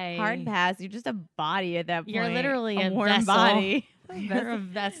die. you. Hard pass. You're just a body at that point. You're literally a warm vessel. body. You're a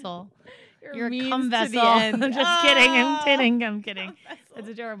vessel. You're a means cum to the vessel. end. I'm just kidding. I'm kidding. It's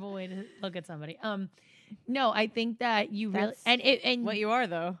a adorable way to look at somebody. No, I think that you really and what you are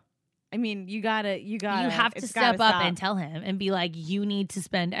though. I mean, you have to step up and tell him and be like, you need to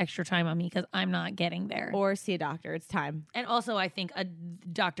spend extra time on me because I'm not getting there. Or see a doctor. It's time. And also, I think a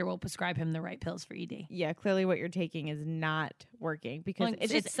doctor will prescribe him the right pills for ED. Yeah, clearly what you're taking is not working because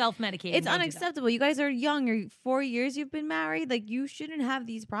it's self-medicating. It's unacceptable. You guys are young. You're 4 years you've been married. Like, you shouldn't have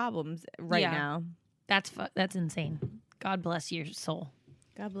these problems now. That's insane. God bless your soul.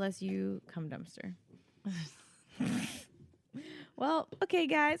 God bless you, cum dumpster. Well, okay,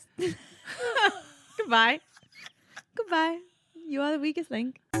 guys. Goodbye. Goodbye. You are the weakest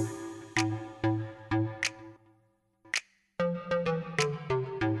link.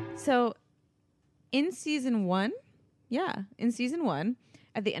 So, in season 1,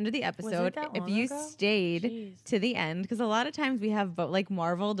 at the end of the episode, if you stayed to the end, because a lot of times we have like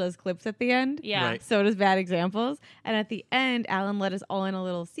Marvel does clips at the end. Yeah. Right. So does Bad Examples. And at the end, Alan let us all in a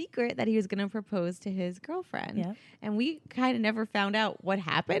little secret that he was going to propose to his girlfriend. Yeah. And we kind of never found out what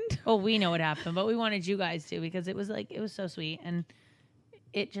happened. Oh, we know what happened, but we wanted you guys to because it was so sweet and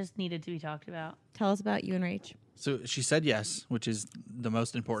it just needed to be talked about. Tell us about you and Rach. So she said yes, which is the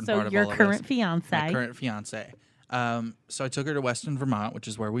most important So part of your all of current this. fiance. My current fiance. So I took her to Weston, Vermont, which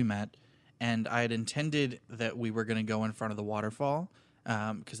is where we met, and I had intended that we were going to go in front of the waterfall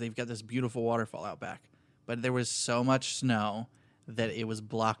because they've got this beautiful waterfall out back. but there was so much snow that it was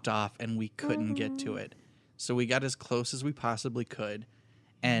blocked off and we couldn't get to it. So we got as close as we possibly could.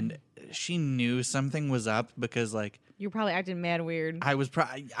 And she knew something was up because, like, You're probably acting mad weird.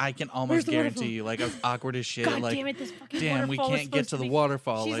 I can almost guarantee you, like, I was awkward as shit. God like, damn it, this fucking damn, we waterfall was can't get supposed to the be-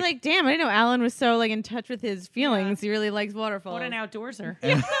 waterfall. She's like, damn, I didn't know Alan was so like in touch with his feelings. He really likes waterfalls. What an outdoorser.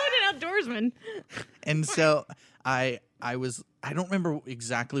 What an outdoorsman. and so I don't remember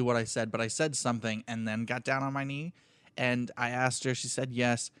exactly what I said, but I said something and then got down on my knee and I asked her. She said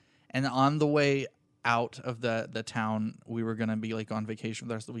yes. And on the way out of the town, we were gonna be like on vacation for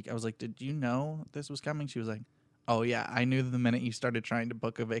the rest of the week. I was like, did you know this was coming? She was like, oh yeah, I knew the minute you started trying to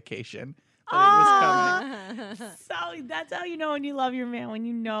book a vacation that it was coming. So that's how you know when you love your man, when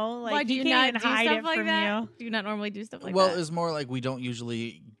you know, like, Why, do you can't not even do hide stuff it like from that? you. Do you not normally do stuff like Well, that? it was more like we don't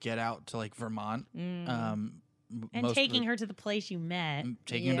usually get out to like Vermont. And taking her to the place you met.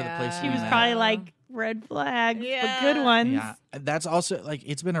 taking her to the place Yeah. She we was met. probably like red flags, Yeah. but good ones. Yeah, that's also like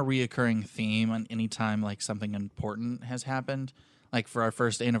it's been a reoccurring theme on any time like something important has happened. Like for our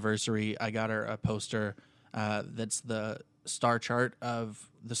first anniversary, I got her a poster that's the star chart of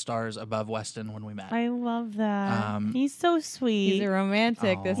the stars above Weston when we met. I love that. He's so sweet. He's a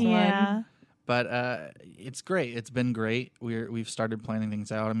romantic, this yeah. one. But it's great. It's been great. We've started planning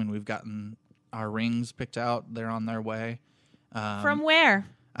things out. I mean, we've gotten our rings picked out. They're on their way. From where?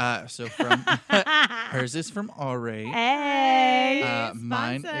 So from hers is from Auray. Hey.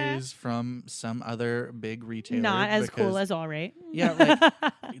 Mine sponsor. is from some other big retailer. Not as cool because- as all right. Yeah,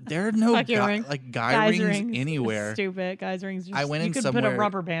 like there are no Fuck your guy, ring. like guy Guys rings anywhere, Stupid. Guys rings. Just, I went you in could put somewhere- a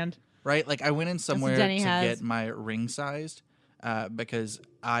rubber band. right? Like I went in somewhere to Jenny has. get my ring sized because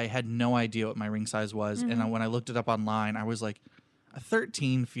I had no idea what my ring size was, Mm-hmm. and when I looked it up online, I was like, a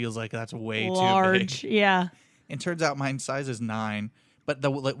 13 feels like that's way too Large. big. Yeah. And turns out mine size is 9. But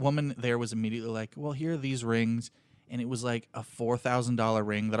the woman there was immediately like, well, here are these rings. And it was like a $4,000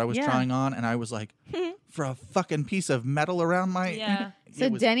 ring that I was Yeah. trying on. And I was like, for a fucking piece of metal around my... Yeah. It So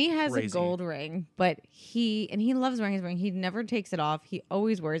was Denny has crazy. a gold ring, but he loves wearing his ring. He never takes it off. He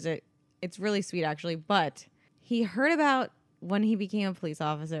always wears it. It's really sweet, actually. But he heard about when he became a police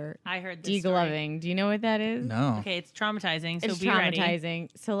officer, I heard this story. degloving. Do you know what that is? No. Okay, it's traumatizing. So It's be ready. traumatizing.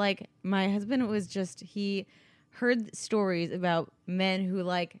 So like my husband was just he heard stories about men who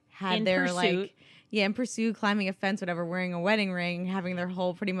like had In their pursuit. like in pursuit, climbing a fence, whatever, wearing a wedding ring, having their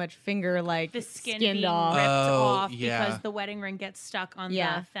whole pretty much finger like The skin skinned being off. ripped Oh, off yeah. because the wedding ring gets stuck on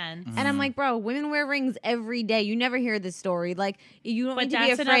Yeah. the fence. And I'm like, bro, women wear rings every day. You never hear this story. Like, you don't But need to be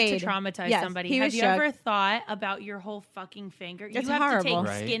that's enough afraid. to traumatize Yes, somebody. he Have was you shook. ever thought about your whole fucking finger? That's you have horrible. to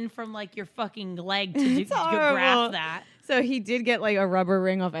take Right. skin from like your fucking leg to horrible. graft that. So he did get like a rubber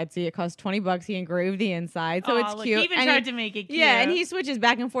ring off Etsy. It cost $20. He engraved the inside, so Aw, it's look, cute. He even And tried to make it cute. Yeah, and he switches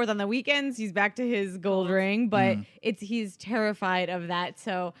back and forth on the weekends. He's back to his gold ring, but he's terrified of that.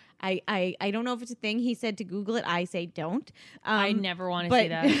 So I don't know if it's a thing. He said to Google it. I say don't. I never want to but- see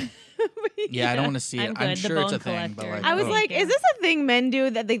that. Yeah, I don't want to see it. I'm I'm good. The sure it's a bone thing, but collector. like, I was oh. like, Thank is you. this a thing men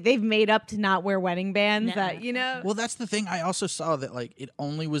do that they've made up to not wear wedding bands? Nuh-uh. That you know? Well, that's the thing. I also saw that like it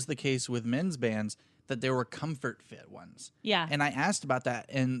only was the case with men's bands that there were comfort fit ones. Yeah. And I asked about that,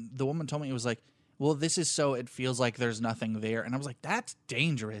 and the woman told me it was like, well, this is so it feels like there's nothing there. And I was like, that's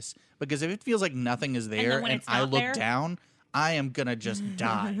dangerous because if it feels like nothing is there when and it's I not look there? down, I am gonna just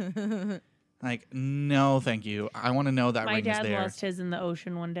die. Like, no, thank you. I want to know that My ring is dad there. lost his in the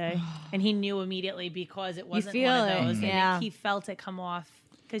ocean one day, and he knew immediately because it wasn't feel one of it, those. And yeah. he felt it come off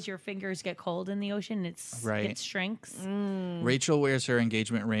because your fingers get cold in the ocean. Right. It shrinks. Rachel wears her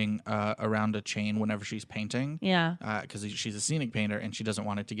engagement ring around a chain whenever she's painting. Yeah. Because she's a scenic painter and she doesn't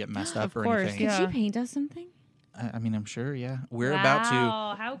want it to get messed up or course, anything. yeah. Did she paint us something? I mean, I'm sure, yeah. We're about to.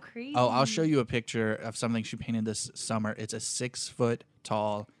 Wow, how crazy. Oh, I'll show you a picture of something she painted this summer. It's a 6-foot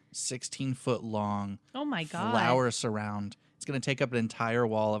tall, 16-foot long Oh my god. flower surround. It's going to take up an entire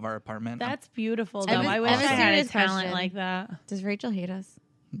wall of our apartment. That's beautiful though. Evan- I wish I Evan, had a serious talent question. like that. Does Rachel hate us?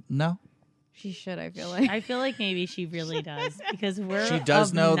 No. She should. I feel like I feel like maybe she really does because we're She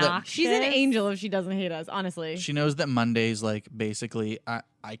does know that- she's an obnoxious. angel if she doesn't hate us. Honestly, She knows that Mondays, like, basically,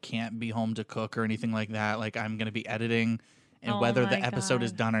 I can't be home to cook or anything like that. Like, I'm going to be editing. And Oh whether the my episode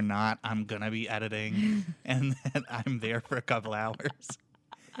is God. done or not, I'm going to be editing. And then I'm there for a couple hours.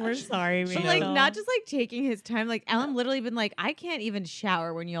 We're sorry, but Rachel. like not just like taking his time. Like Alan literally been like, I can't even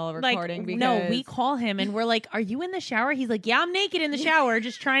shower when y'all are like recording because no, we call him and we're like, "Are you in the shower?" He's like, "Yeah, I'm naked in the shower,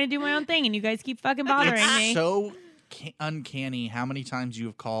 just trying to do my own thing." And you guys keep fucking bothering It's me. so uncanny how many times you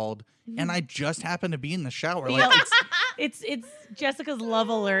have called, and I just happen to be in the shower. Like, it's, It's Jessica's love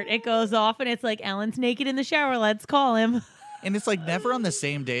alert. It goes off and it's like, "Ellen's naked in the shower. Let's call him." And it's like never on the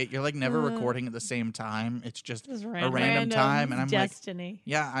same date. You're like never recording at the same time. It's just Just a random. random time. And I'm like, Destiny.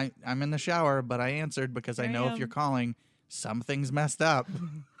 yeah, I'm in the shower, but I answered because I know if you're calling, something's messed up.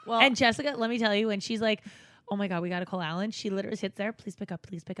 Well, And Jessica, let me tell you, when she's like, oh my God, we got to call Alan. She literally sits there. Please pick up.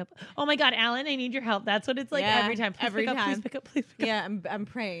 Please pick up. Oh my God, Alan, I need your help. That's what it's like Yeah, every time. Please every pick up. Please time. pick up. Please pick up. yeah, I'm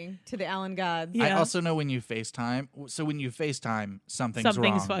praying to the Alan gods. Yeah. I also know when you FaceTime. So when you FaceTime, something's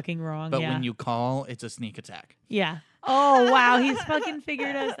wrong. fucking wrong. But yeah. when you call, it's a sneak attack. Yeah. Oh, wow. He's fucking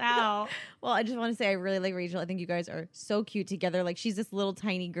figured us out. Well, I just want to say I really like Rachel. I think you guys are so cute together. Like she's this little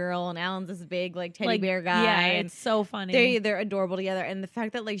tiny girl and Alan's this big like teddy bear guy. Yeah, and it's so funny. they're adorable together. And the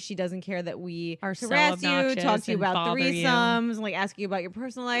fact that like she doesn't care that we Are so harass you, obnoxious talk to you and about bother you. threesomes, and like ask you about your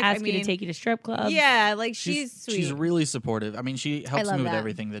personal life. Ask I you mean, to take you to strip clubs. yeah, like she's sweet. She's really supportive. I mean, she helps love me with that.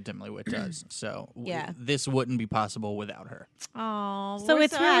 everything that Dimly does. So Yeah. this wouldn't be possible without her. Oh, So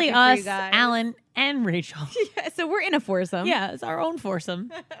it's really us, Alan, and Rachel. Yeah, so we're in a foursome. Yeah, it's our own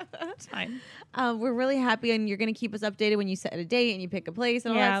foursome. It's fine. We're really happy, and you're going to keep us updated when you set a date and you pick a place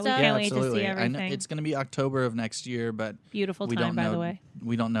and all Yeah, that we stuff. can't wait to see absolutely. I know everything. it's going to be October of next year, but Beautiful we time, don't by know. the way.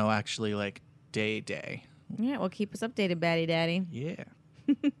 We don't know actually like day. Yeah, well, keep us updated, Batty Daddy. Yeah.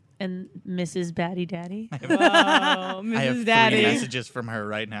 And Mrs. Batty Daddy. Oh, I have Mrs. 3 Daddy. messages from her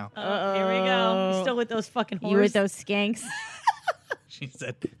right now. Oh, here we go. Still with those fucking whores. You with those skanks. She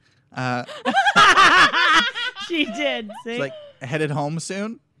said, She did. See? she's like, headed home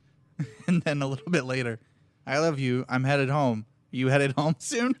soon? And then a little bit later, I love you. I'm headed home. You headed home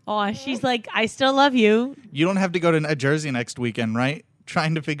soon? Oh, she's like, I still love you. You don't have to go to Jersey next weekend, right?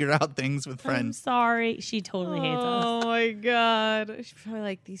 Trying to figure out things with I'm friends. sorry. She totally hates us. Oh my god. She's probably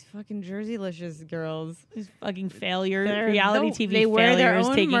like these fucking Jerseylicious girls. These fucking failure They're- reality no, TV They wear their failures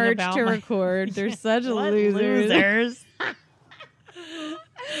own taking merch about to my- record. They're such What losers. losers.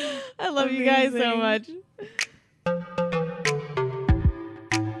 I love you guys so Amazing. much.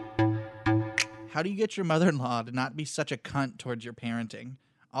 How do you get your mother-in-law to not be such a cunt towards your parenting?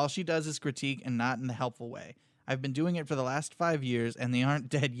 All she does is critique and not in the helpful way. I've been doing it for the last 5 years and they aren't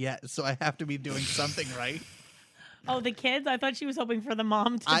dead yet, so I have to be doing something right. Oh, the kids? I thought she was hoping for the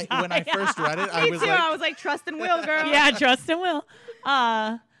mom to die. When I first read it, I Me was too. like, I was like, trust and will, girl. Yeah, trust and will.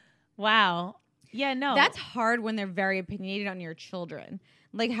 Wow. Yeah, no. That's hard when they're very opinionated on your children.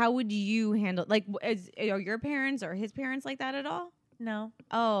 Like, how would you handle? Like, are your parents or his parents like that at all? no.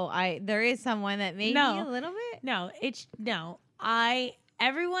 Oh, there is someone that maybe No. a little bit. No,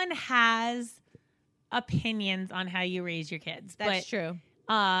 everyone has opinions on how you raise your kids. That's true.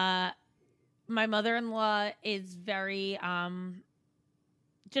 My mother-in-law is very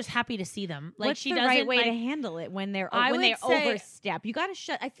just happy to see them. Like What's she the doesn't right way like, to handle it when they're I when they would say- overstep? You got to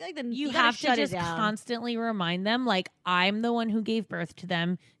shut. I feel like then you gotta have to shut just it down. constantly remind them, like, I'm the one who gave birth to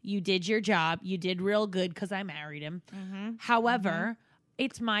them. You did your job. You did real good because I married him. Mm-hmm. However,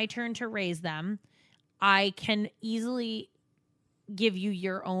 it's my turn to raise them. I can easily give you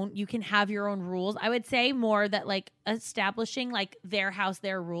your own, you can have your own rules. I would say more that like establishing like their house,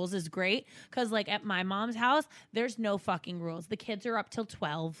 their rules is great. Cause like at my mom's house, there's no fucking rules. The kids are up till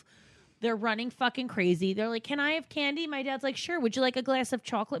 12. They're running fucking crazy. They're like, can I have candy? My dad's like, sure. Would you like a glass of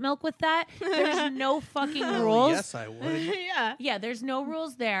chocolate milk with that? There's no fucking "Oh, rules. yes, I would. Yeah. Yeah, there's no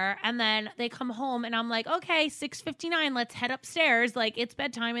rules there. And then they come home and I'm like, okay, 6:59, let's head upstairs. Like, it's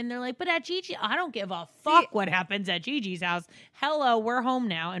bedtime. And they're like, but at Gigi, I don't give a fuck what happens at Gigi's house. Hello, we're home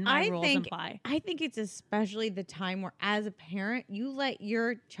now. And my rules apply. I think it's especially the time where, as a parent, you let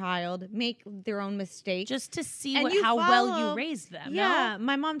your child make their own mistakes. Just to see And what, you how well follow- you raised them. Yeah,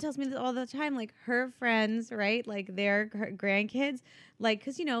 my mom tells me this all the time. Like her friends, right? Like her grandkids, like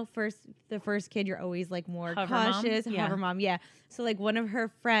because the first kid, you're always like more Hover mom? cautious. Yeah. Hover mom, yeah. So like one of her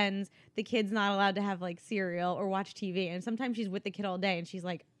friends, the kid's not allowed to have like cereal or watch TV, and sometimes she's with the kid all day, and she's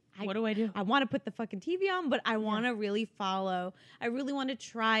like, What do I do? I want to put the fucking TV on, but I want to really follow. I really want to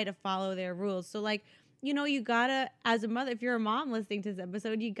try to follow their rules. So like, you gotta, as a mother, if you're a mom listening to this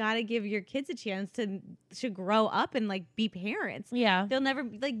episode, you gotta give your kids a chance to grow up and like be parents. Yeah. They'll never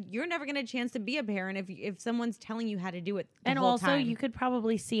you're never gonna have a chance to be a parent if someone's telling you how to do it. And whole also, time. you could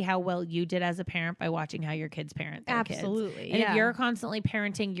probably see how well you did as a parent by watching how your kids parent their Absolutely, kids. And yeah. if you're constantly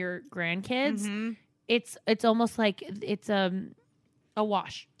parenting your grandkids, Mhm. it's almost like it's a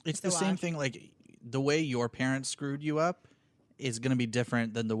wash. It's the the same wash. thing. Like the way your parents screwed you up is going to be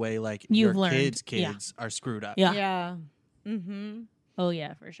different than the way like You've your learned. kids are screwed up. Yeah. Yeah. Mm-hmm. Oh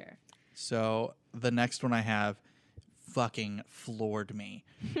yeah, for sure. So the next one I have fucking floored me.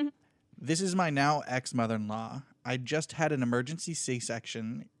 This is my now ex-mother-in-law. I just had an emergency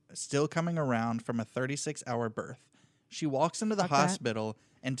C-section, still coming around from a 36-hour birth. She walks into the Fuck that. hospital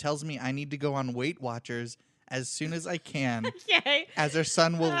and tells me I need to go on Weight Watchers as soon as I can, Yay. as her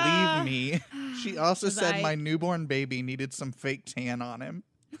son will leave me. She also said I- my newborn baby needed some fake tan on him.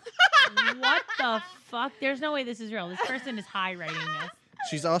 What the fuck? There's no way this is real. This person is high writing this.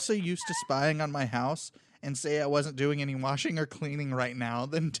 She's also used to spying on my house and say I wasn't doing any washing or cleaning right now,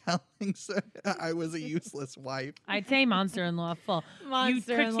 then telling I was a useless wife. I'd say monster-in-law full. You critique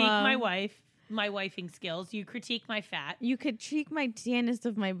Monster-in-law. my wifing skills. You critique my fat. You critique my tannest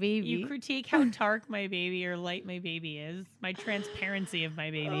of my baby. You critique how dark my baby or light my baby is. My transparency of my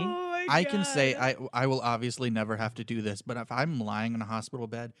baby. Oh my I can say God. I will obviously never have to do this, but if I'm lying in a hospital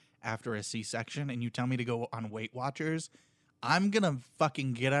bed after a C-section and you tell me to go on Weight Watchers, I'm gonna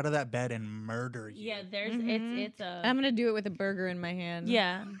fucking get out of that bed and murder you. Yeah, there's Mhm. it's a I'm gonna do it with a burger in my hand.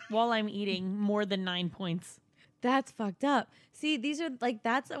 yeah. While I'm eating more than 9 points. That's fucked up. See, these are like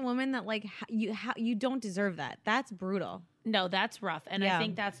that's a woman that like you don't deserve that. That's brutal. No, that's rough, and Yeah. I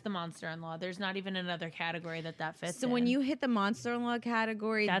think that's the monster-in-law. There's not even another category that fits. So when in. you hit the monster-in-law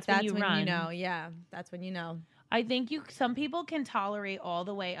category, That's that's when you when run. you know. Yeah, that's when you know. I think some people can tolerate all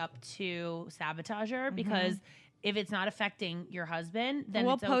the way up to sabotager because if it's not affecting your husband, then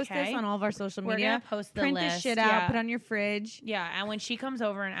we'll it's post okay. this on all of our social We're media. gonna post the Print list. this shit out. Yeah. Put on your fridge. Yeah, and when she comes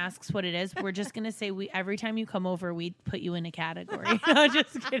over and asks what it is, we're just gonna say every time you come over, we put you in a category. No,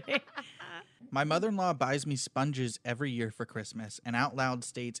 just kidding. My mother-in-law buys me sponges every year for Christmas and out loud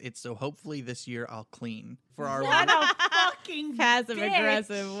states it's so hopefully this year I'll clean. For our What a fucking Passive bitch.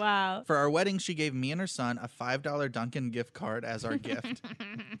 aggressive. Wow. For our wedding, she gave me and her son a $5 Dunkin' gift card as our gift.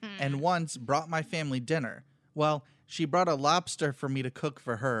 And once brought my family dinner. Well, she brought a lobster for me to cook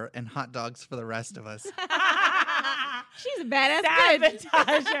for her and hot dogs for the rest of us. She's a badass bitch.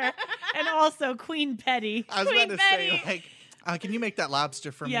 Sabotager. And also Queen Petty. I was Queen about to say, like, can you make that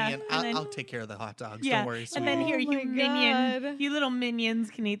lobster for Yeah, me? And and then- I'll take care of the hot dogs. Yeah, Don't worry, and sweetie. then here, Oh my you minion, God. you little minions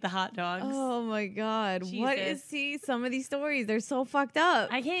can eat the hot dogs. Oh my God. What is Jesus. see some of these stories? They're so fucked up.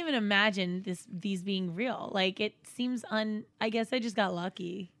 I can't even imagine these being real. Like it seems I guess I just got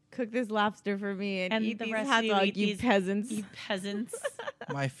lucky. Cook this lobster for me and, And eat the these rest hot of you dogs, eat you these- peasants. You peasants.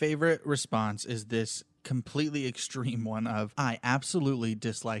 My favorite response is this completely extreme one of, I absolutely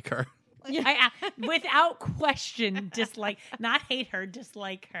dislike her. Without question, dislike, not hate her,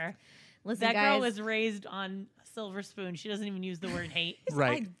 dislike her. Listen, That guys, girl was raised on a silver spoon. She doesn't even use the word hate.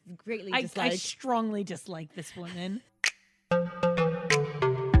 Right. I greatly I dislike. strongly dislike this woman.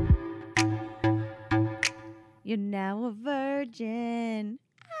 You're now a virgin.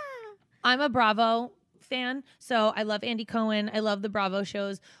 I'm a Bravo fan, so I love Andy Cohen. I love the Bravo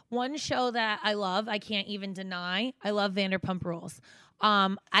shows. One show that I love, I can't even deny, I love Vanderpump Rules.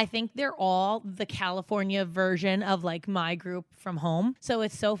 I think they're all the California version of like my group from home. So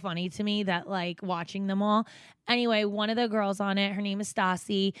it's so funny to me that like watching them all. Anyway, one of the girls on it, her name is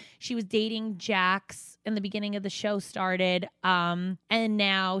Stassi. She was dating Jax in the beginning of the show started. And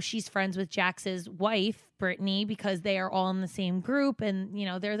now she's friends with Jax's wife, Brittany, because they are all in the same group. And, you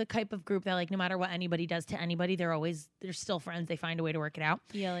know, they're the type of group that like no matter what anybody does to anybody, they're still friends. They find a way to work it out.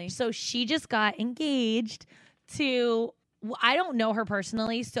 Yelly. So she just got engaged to, I don't know her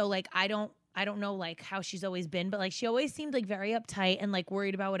personally, so like I don't know like how she's always been, but like she always seemed like very uptight and like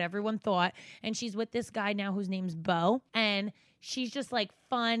worried about what everyone thought. And she's with this guy now whose name's Bo, and she's just like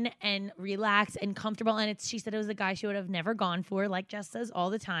fun and relaxed and comfortable. And she said it was a guy she would have never gone for, like Jess says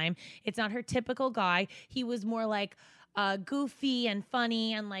all the time. It's not her typical guy. He was more like goofy and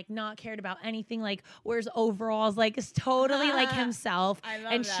funny and like not cared about anything, like wears overalls, like is totally like himself. I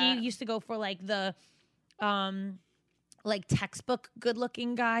love and that. she used to go for like the like textbook good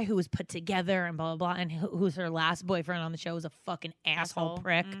looking guy who was put together and blah blah blah, and who's her last boyfriend on the show was a fucking asshole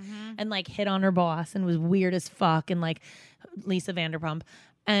prick and like hit on her boss and was weird as fuck, and like Lisa Vanderpump.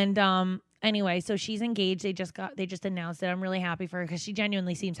 And anyway, so she's engaged. They just announced it. I'm really happy for her because she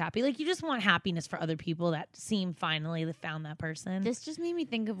genuinely seems happy. Like you just want happiness for other people that seem finally they found that person. This just made me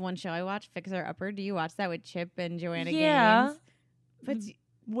think of one show I watched, Fixer Upper. Do you watch that with Chip and Joanna Yeah. Gaines? But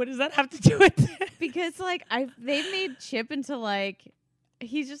what does that have to do with it? because like they've made Chip into like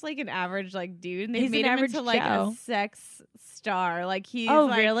he's just like an average like dude, and they've He's an made him average into like Joe. a sex star. Like he's Oh,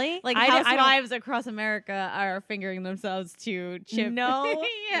 like, really? Like I don't- housewives across America are fingering themselves to Chip. No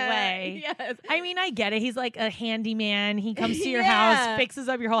Yeah, way. Yes. I mean, I get it. He's like a handyman. He comes to your Yeah. house, fixes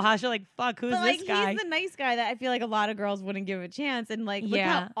up your whole house. You're like, fuck, who's But like this guy? he's the nice guy that I feel like a lot of girls wouldn't give a chance. And like look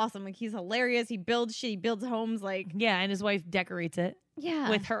Yeah. how awesome. Like he's hilarious. He builds shit. He builds homes. Like Yeah, and his wife decorates it. Yeah.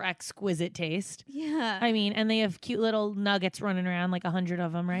 with her exquisite taste. Yeah. I mean, and they have cute little nuggets running around, like 100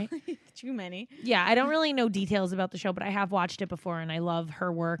 of them, right? Too many. Yeah, I don't really know details about the show, but I have watched it before, and I love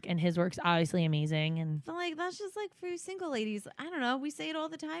her work, and his work's obviously amazing. And But like, that's just like for single ladies. I don't know. We say it all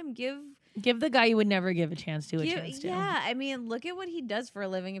the time. Give the guy you would never give a chance to Yeah, I mean, look at what he does for a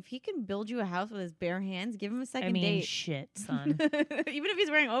living. If he can build you a house with his bare hands, give him a second I mean, date. shit, son. Even if he's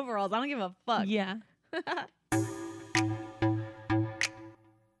wearing overalls, I don't give a fuck. Yeah.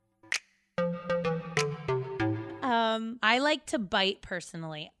 I like to bite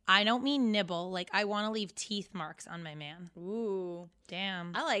personally. I don't mean nibble. Like, I want to leave teeth marks on my man. Ooh,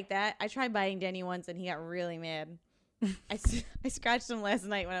 Damn. I like that. I tried biting Denny once, and he got really mad. I scratched him last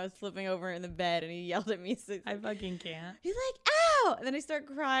night when I was flipping over in the bed, and he yelled at me. So I fucking can't. he's like, "Ow!" And then I start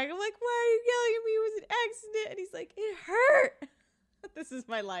crying. I'm like, "Why are you yelling at me? It was an accident." And he's like, "It hurt." This is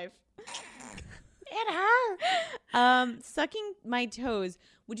my life. It hurt. Sucking my toes.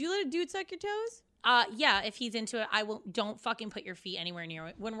 Would you let a dude suck your toes? Yeah, if he's into it, I will. Don't fucking put your feet anywhere near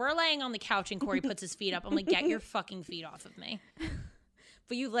it. When we're laying on the couch and Corey puts his feet up, I'm like, get your fucking feet off of me.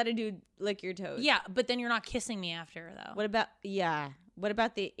 But you let a dude lick your toes. Yeah, but then you're not kissing me after, though. What about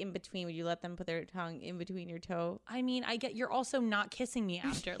the in between? Would you let them put their tongue in between your toe? I mean, I get you're also not kissing me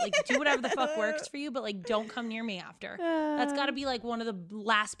after. Like, do whatever the fuck works for you, but like, don't come near me after. That's got to be like one of the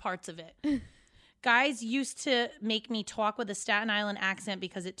last parts of it. Guys used to make me talk with a Staten Island accent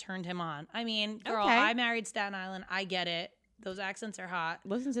because it turned him on. I mean, girl, Okay. I married Staten Island. I get it. Those accents are hot.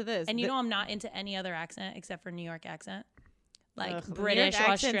 Listen to this. And you know I'm not into any other accent except for New York accent. Like Ugh, British, New York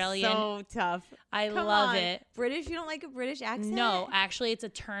accent's Australian. so tough. I Come love on. it. British? You don't like a British accent? No, actually it's a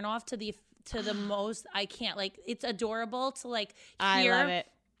turn off to the most. I can't, like, it's adorable to like hear. I love it.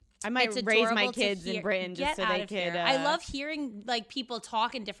 I might It's raise my adorable to kids hear- in Britain Get just so out they of could. here. I love hearing like people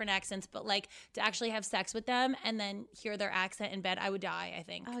talk in different accents, but like to actually have sex with them and then hear their accent in bed, I would die, I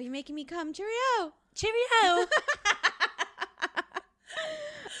think. Oh, you're making me come. Cheerio. Cheerio.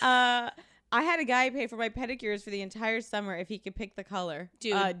 I had a guy pay for my pedicures for the entire summer if he could pick the color.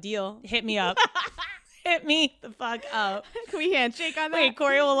 Dude. Deal. Hit me up. Hit me the fuck up. Can we handshake on that? Wait,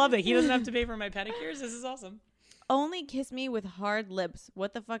 Corey will love it. He doesn't have to pay for my pedicures. This is awesome. Only kiss me with hard lips.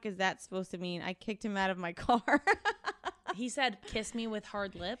 What the fuck is that supposed to mean? I kicked him out of my car. He said, kiss me with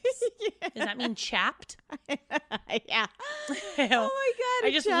hard lips. Yeah. Does that mean chapped? Yeah. Ew. Oh my god.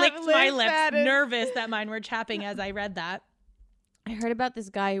 I just licked my lips, nervous that mine were chapping as I read that. I heard about this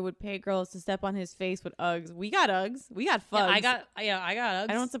guy who would pay girls to step on his face with Uggs. We got Uggs. We got Fugs. I got Uggs.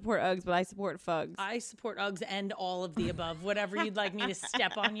 I don't support Uggs, but I support Fugs. I support Uggs and all of the above. Whatever you'd like me to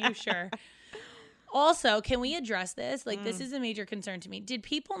step on you, sure. Also, can we address this? Like, this is a major concern to me. Did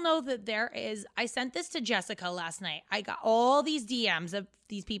people know that I sent this to Jessica last night. I got all these DMs of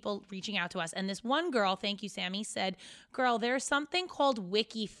these people reaching out to us. And this one girl, thank you, Sammy, said, girl, there's something called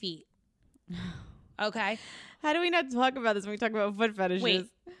Wiki Feet. Okay. How do we not talk about this when we talk about foot fetishes? Wait.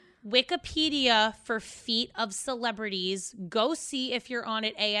 Wikipedia for feet of celebrities. Go see if you're on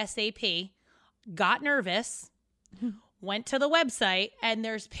it ASAP. Got nervous. Went to the website and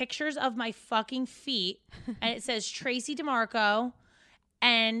there's pictures of my fucking feet and it says Tracy DeMarco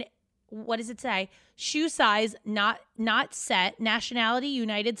and what does it say? Shoe size, not set, nationality,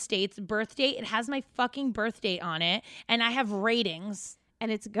 United States, birth date. It has my fucking birth date on it and I have ratings.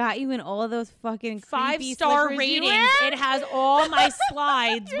 And it's got you in all of those fucking 5-star creepy ratings. slippers you wear? It has all my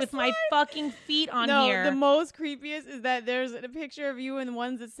slides with my fucking feet on here. No, the most creepiest is that there's a picture of you in the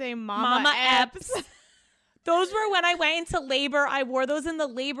ones that say Mama Epps. Those were when I went into labor. I wore those in the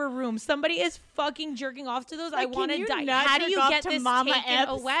labor room. Somebody is fucking jerking off to those. Like, I want to can you die. not How do jerk you off get to this Mama taken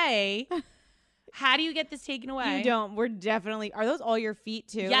Epps? away? How do you get this taken away? You don't. We're definitely. Are those all your feet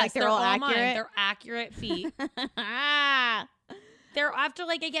too? Yes, like they're all mine. accurate. They're accurate feet. They're after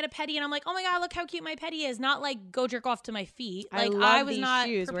like I get a petty and I'm like, oh my god, look how cute my petty is. Not like go jerk off to my feet. Like I was these not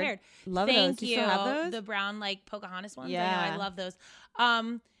shoes. prepared. Love Thank those. you. Do you still have those? The brown like Pocahontas ones. Yeah. I know, I love those.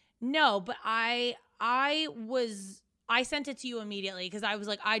 No, but I sent it to you immediately because I was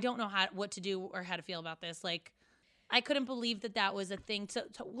like, I don't know what to do or how to feel about this. Like, I couldn't believe that was a thing. To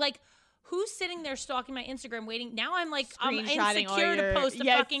like, who's sitting there stalking my Instagram waiting? Now I'm like, I'm Screenshotting all insecure your- to post a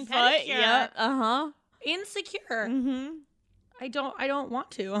yeah, fucking foot, pedicure. Yeah. Insecure. Mm-hmm. I don't want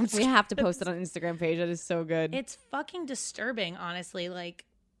to. I'm We have to post it on Instagram page. That is so good. It's fucking disturbing, honestly. Like,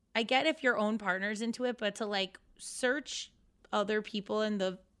 I get if your own partner's into it, but to like search other people in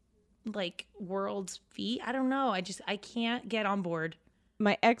the like world's feet, I don't know. I can't get on board.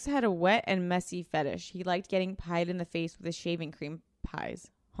 My ex had a wet and messy fetish. He liked getting pied in the face with his shaving cream pies.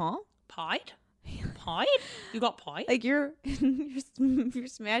 Huh? Pied? Pied? You got pied? Like you're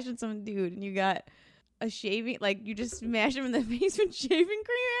smashing some dude and you got a shaving, like you just smash them in the face with shaving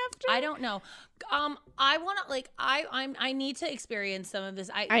cream after? I don't know. I want to like I need to experience some of this.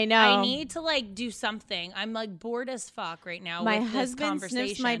 I know. I need to like do something. I'm like bored as fuck right now. My with this husband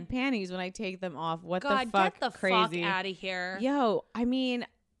sniffs my conversation. panties when I take them off. What God, the fuck? get the Crazy. fuck out of here. Yo, I mean,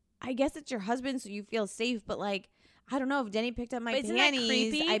 I guess it's your husband, so you feel safe, but like, I don't know if Denny picked up my But isn't that panties.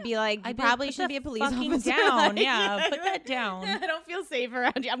 creepy? I'd be like, you I'd be probably like, put should the be a police fucking officer. down. Like, Yeah, put that down. I don't feel safe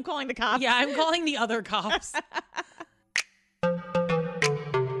around you. I'm calling the cops. Yeah, I'm calling the other cops.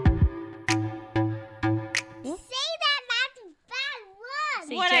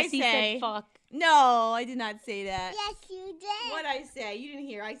 Say What'd I Jesse say? said fuck. No, I did not say that. Yes, you did. What'd I say? You didn't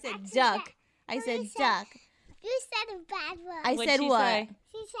hear. I said Actually, duck. I you said said- duck. You said a bad word. I What'd said she what? say?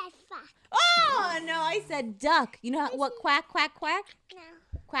 She said fuck. Oh, no, I said duck. You know what? Quack, quack, quack?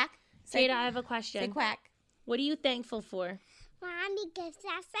 No. Quack. Jada, I have a Say question. quack. What are you thankful for? Mommy gives us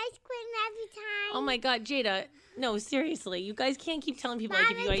ice cream every time. Oh my God, Jada. No, seriously. You guys can't keep telling people I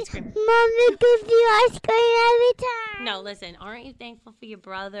give you ice cream. Mommy gives you ice cream every time. No, listen. Aren't you thankful for your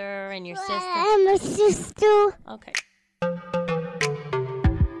brother and your sister? I'm a sister. Okay.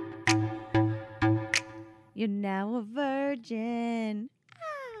 You're now a virgin.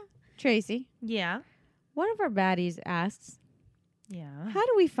 Tracy, Yeah. one of our baddies asks, Yeah. how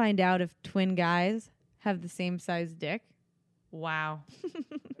do we find out if twin guys have the same size dick? Wow.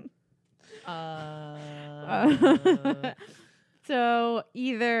 So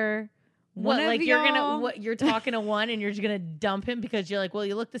either What, one like of you're y'all- you're talking to one and you're just gonna dump him because you're like, well,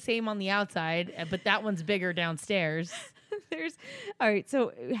 you look the same on the outside, but that one's bigger downstairs. There's all right.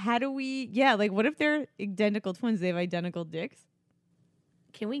 So how do we? Yeah, like what if they're identical twins? They have identical dicks.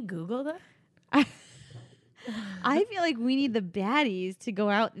 Can we Google that? I feel like we need the baddies to go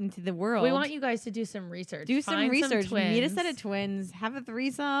out into the world. We want you guys to do some research. do some Find research. Meet a twins. set of twins. Have a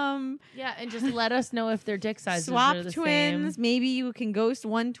threesome. Yeah, and just let us know if their dick sizes Swap are the twins. same. Maybe you can ghost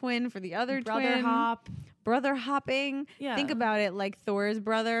one twin for the other Brother twin. hop. Brother hopping. Yeah. Think about it. Like Thor's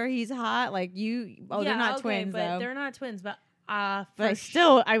brother. He's hot. Like you. Oh, they're not twins but though. they're not twins. But But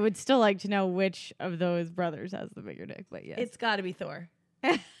still, I would still like to know which of those brothers has the bigger dick. But yes, it's got to be Thor.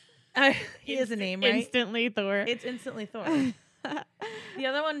 He has a name, right? instantly Thor. It's instantly Thor. The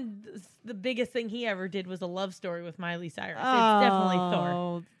other one, the biggest thing he ever did was a love story with Miley Cyrus. It's definitely Thor.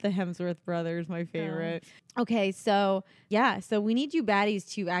 Oh, the Hemsworth brothers, my favorite. Okay, so yeah, so we need you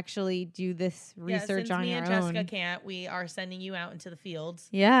baddies to actually do this research yeah, on since me your and own. Jessica can't, we are sending you out into the fields.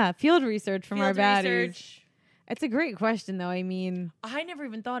 Yeah, field research from our Field baddies. research. It's a great question, though. I mean, I never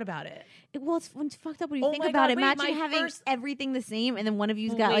even thought about it. well, it's fucked up when you Oh think my about God, it. wait, Imagine my having first- everything the same, and then one of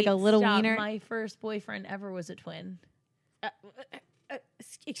you's got like Wait, a little stop. wiener. My first boyfriend ever was a twin.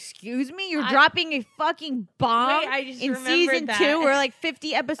 Excuse me, you're I- dropping a fucking bomb Wait, I just in remembered season that. 2. We're like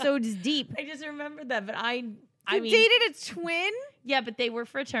 50 episodes deep. I just remembered that, but I You mean, dated a twin? yeah, but they were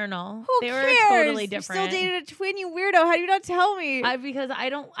fraternal. Who they cares? were totally You different. still dated a twin, you weirdo. How do you not tell me? Because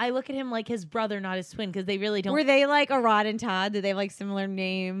I look at him like his brother, not his twin, because they really don't. Were they like a Rod and Todd? Did they have like similar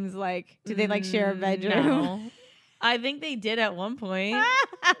names? Like, did they like share a bedroom? No. I think they did at one point.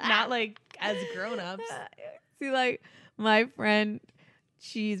 Not like as grown-ups. See, like my friend,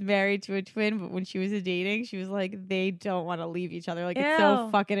 she's married to a twin, but when she was dating, she was like, they don't want to leave each other. Like, it's so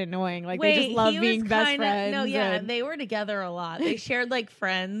Ew. fucking annoying. Like, they just Wait, love he being was best kinda, friends. No, yeah, and- they were together a lot. They shared like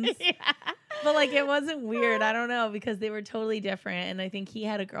friends. yeah. But like it wasn't weird. I don't know because they were totally different. And I think he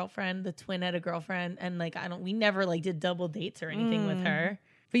had a girlfriend, the twin had a girlfriend, and like we never like did double dates or anything with her.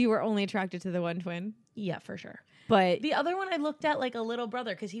 But you were only attracted to the one twin. Yeah, for sure. But The other one I looked at like a little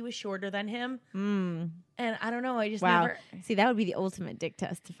brother because he was shorter than him. And I don't know. I just wow. never. See, that would be the ultimate dick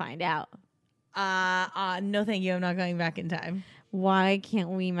test to find out. No, thank you. I'm not going back in time. Why can't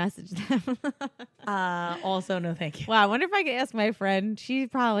we message them? Also, no, thank you. Wow, I wonder if I could ask my friend. She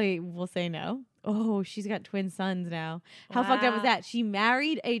probably will say no. Oh, she's got twin sons now. How fucked up was Wow. that? She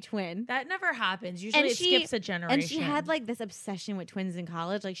married a twin. That never happens. Usually And it she- skips a generation. And she had like this obsession with twins in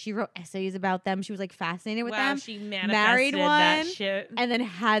college. Like she wrote essays about them. She was like fascinated with wow, them. she manifested married that one, shit. And then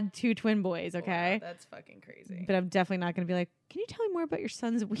had 2 twin boys, okay? Wow, that's fucking crazy. But I'm definitely not going to be like, can you tell me more about your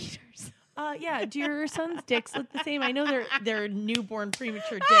son's wieners? Yeah, do your son's dicks look the same? I know they're newborn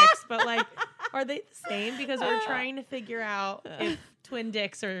premature dicks, but like, are they the same? Because we're trying to figure out if twin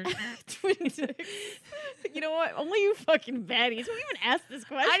dicks are Twin dicks. You know what? Only you fucking baddies. Who even asked this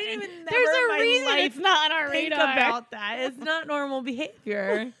question? I didn't even There's never in a my reason life it's not on our think radar. about that. It's not normal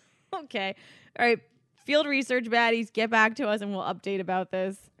behavior. Okay. All right. Field research baddies, get back to us and we'll update about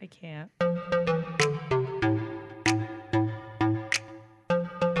this. I can't.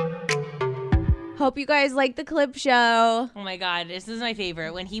 Hope you guys like the clip show. Oh my God, this is my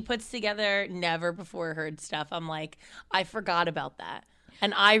favorite. When he puts together never before heard stuff, I'm like, I forgot about that.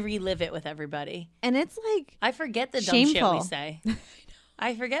 And I relive it with everybody. And it's like I forget the dumb shameful. shit we say.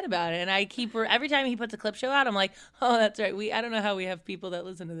 I forget about it. And I keep, every time he puts a clip show out, I'm like, oh, that's right. I don't know how we have people that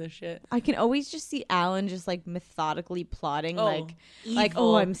listen to this shit. I can always just see Alan just like methodically plotting, like, evil.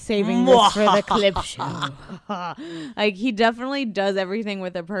 oh, I'm saving this for the clip show. Like he definitely does everything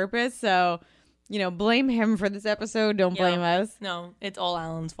with a purpose. So, blame him for this episode. Don't blame us. No, it's all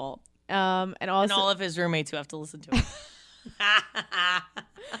Alan's fault. And also And all of his roommates who have to listen to it.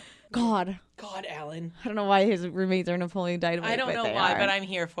 God, Alan. I don't know why his roommates are Napoleon Dynamite. I don't know why, but I'm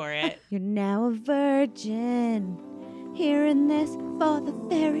here for it. You're now a virgin, hearing this for the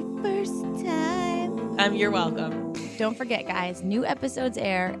very first time. You're welcome. Don't forget, guys, new episodes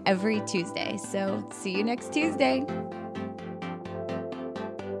air every Tuesday. So see you next Tuesday.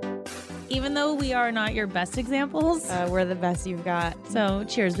 Even though we are not your best examples, We're the best you've got. so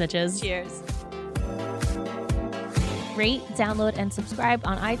cheers, bitches. Cheers. Rate, download, and subscribe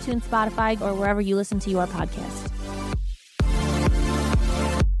on iTunes, Spotify, or wherever you listen to your podcast.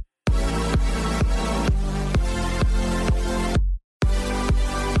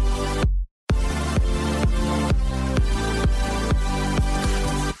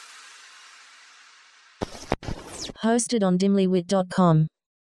 Hosted on dimlywit.com.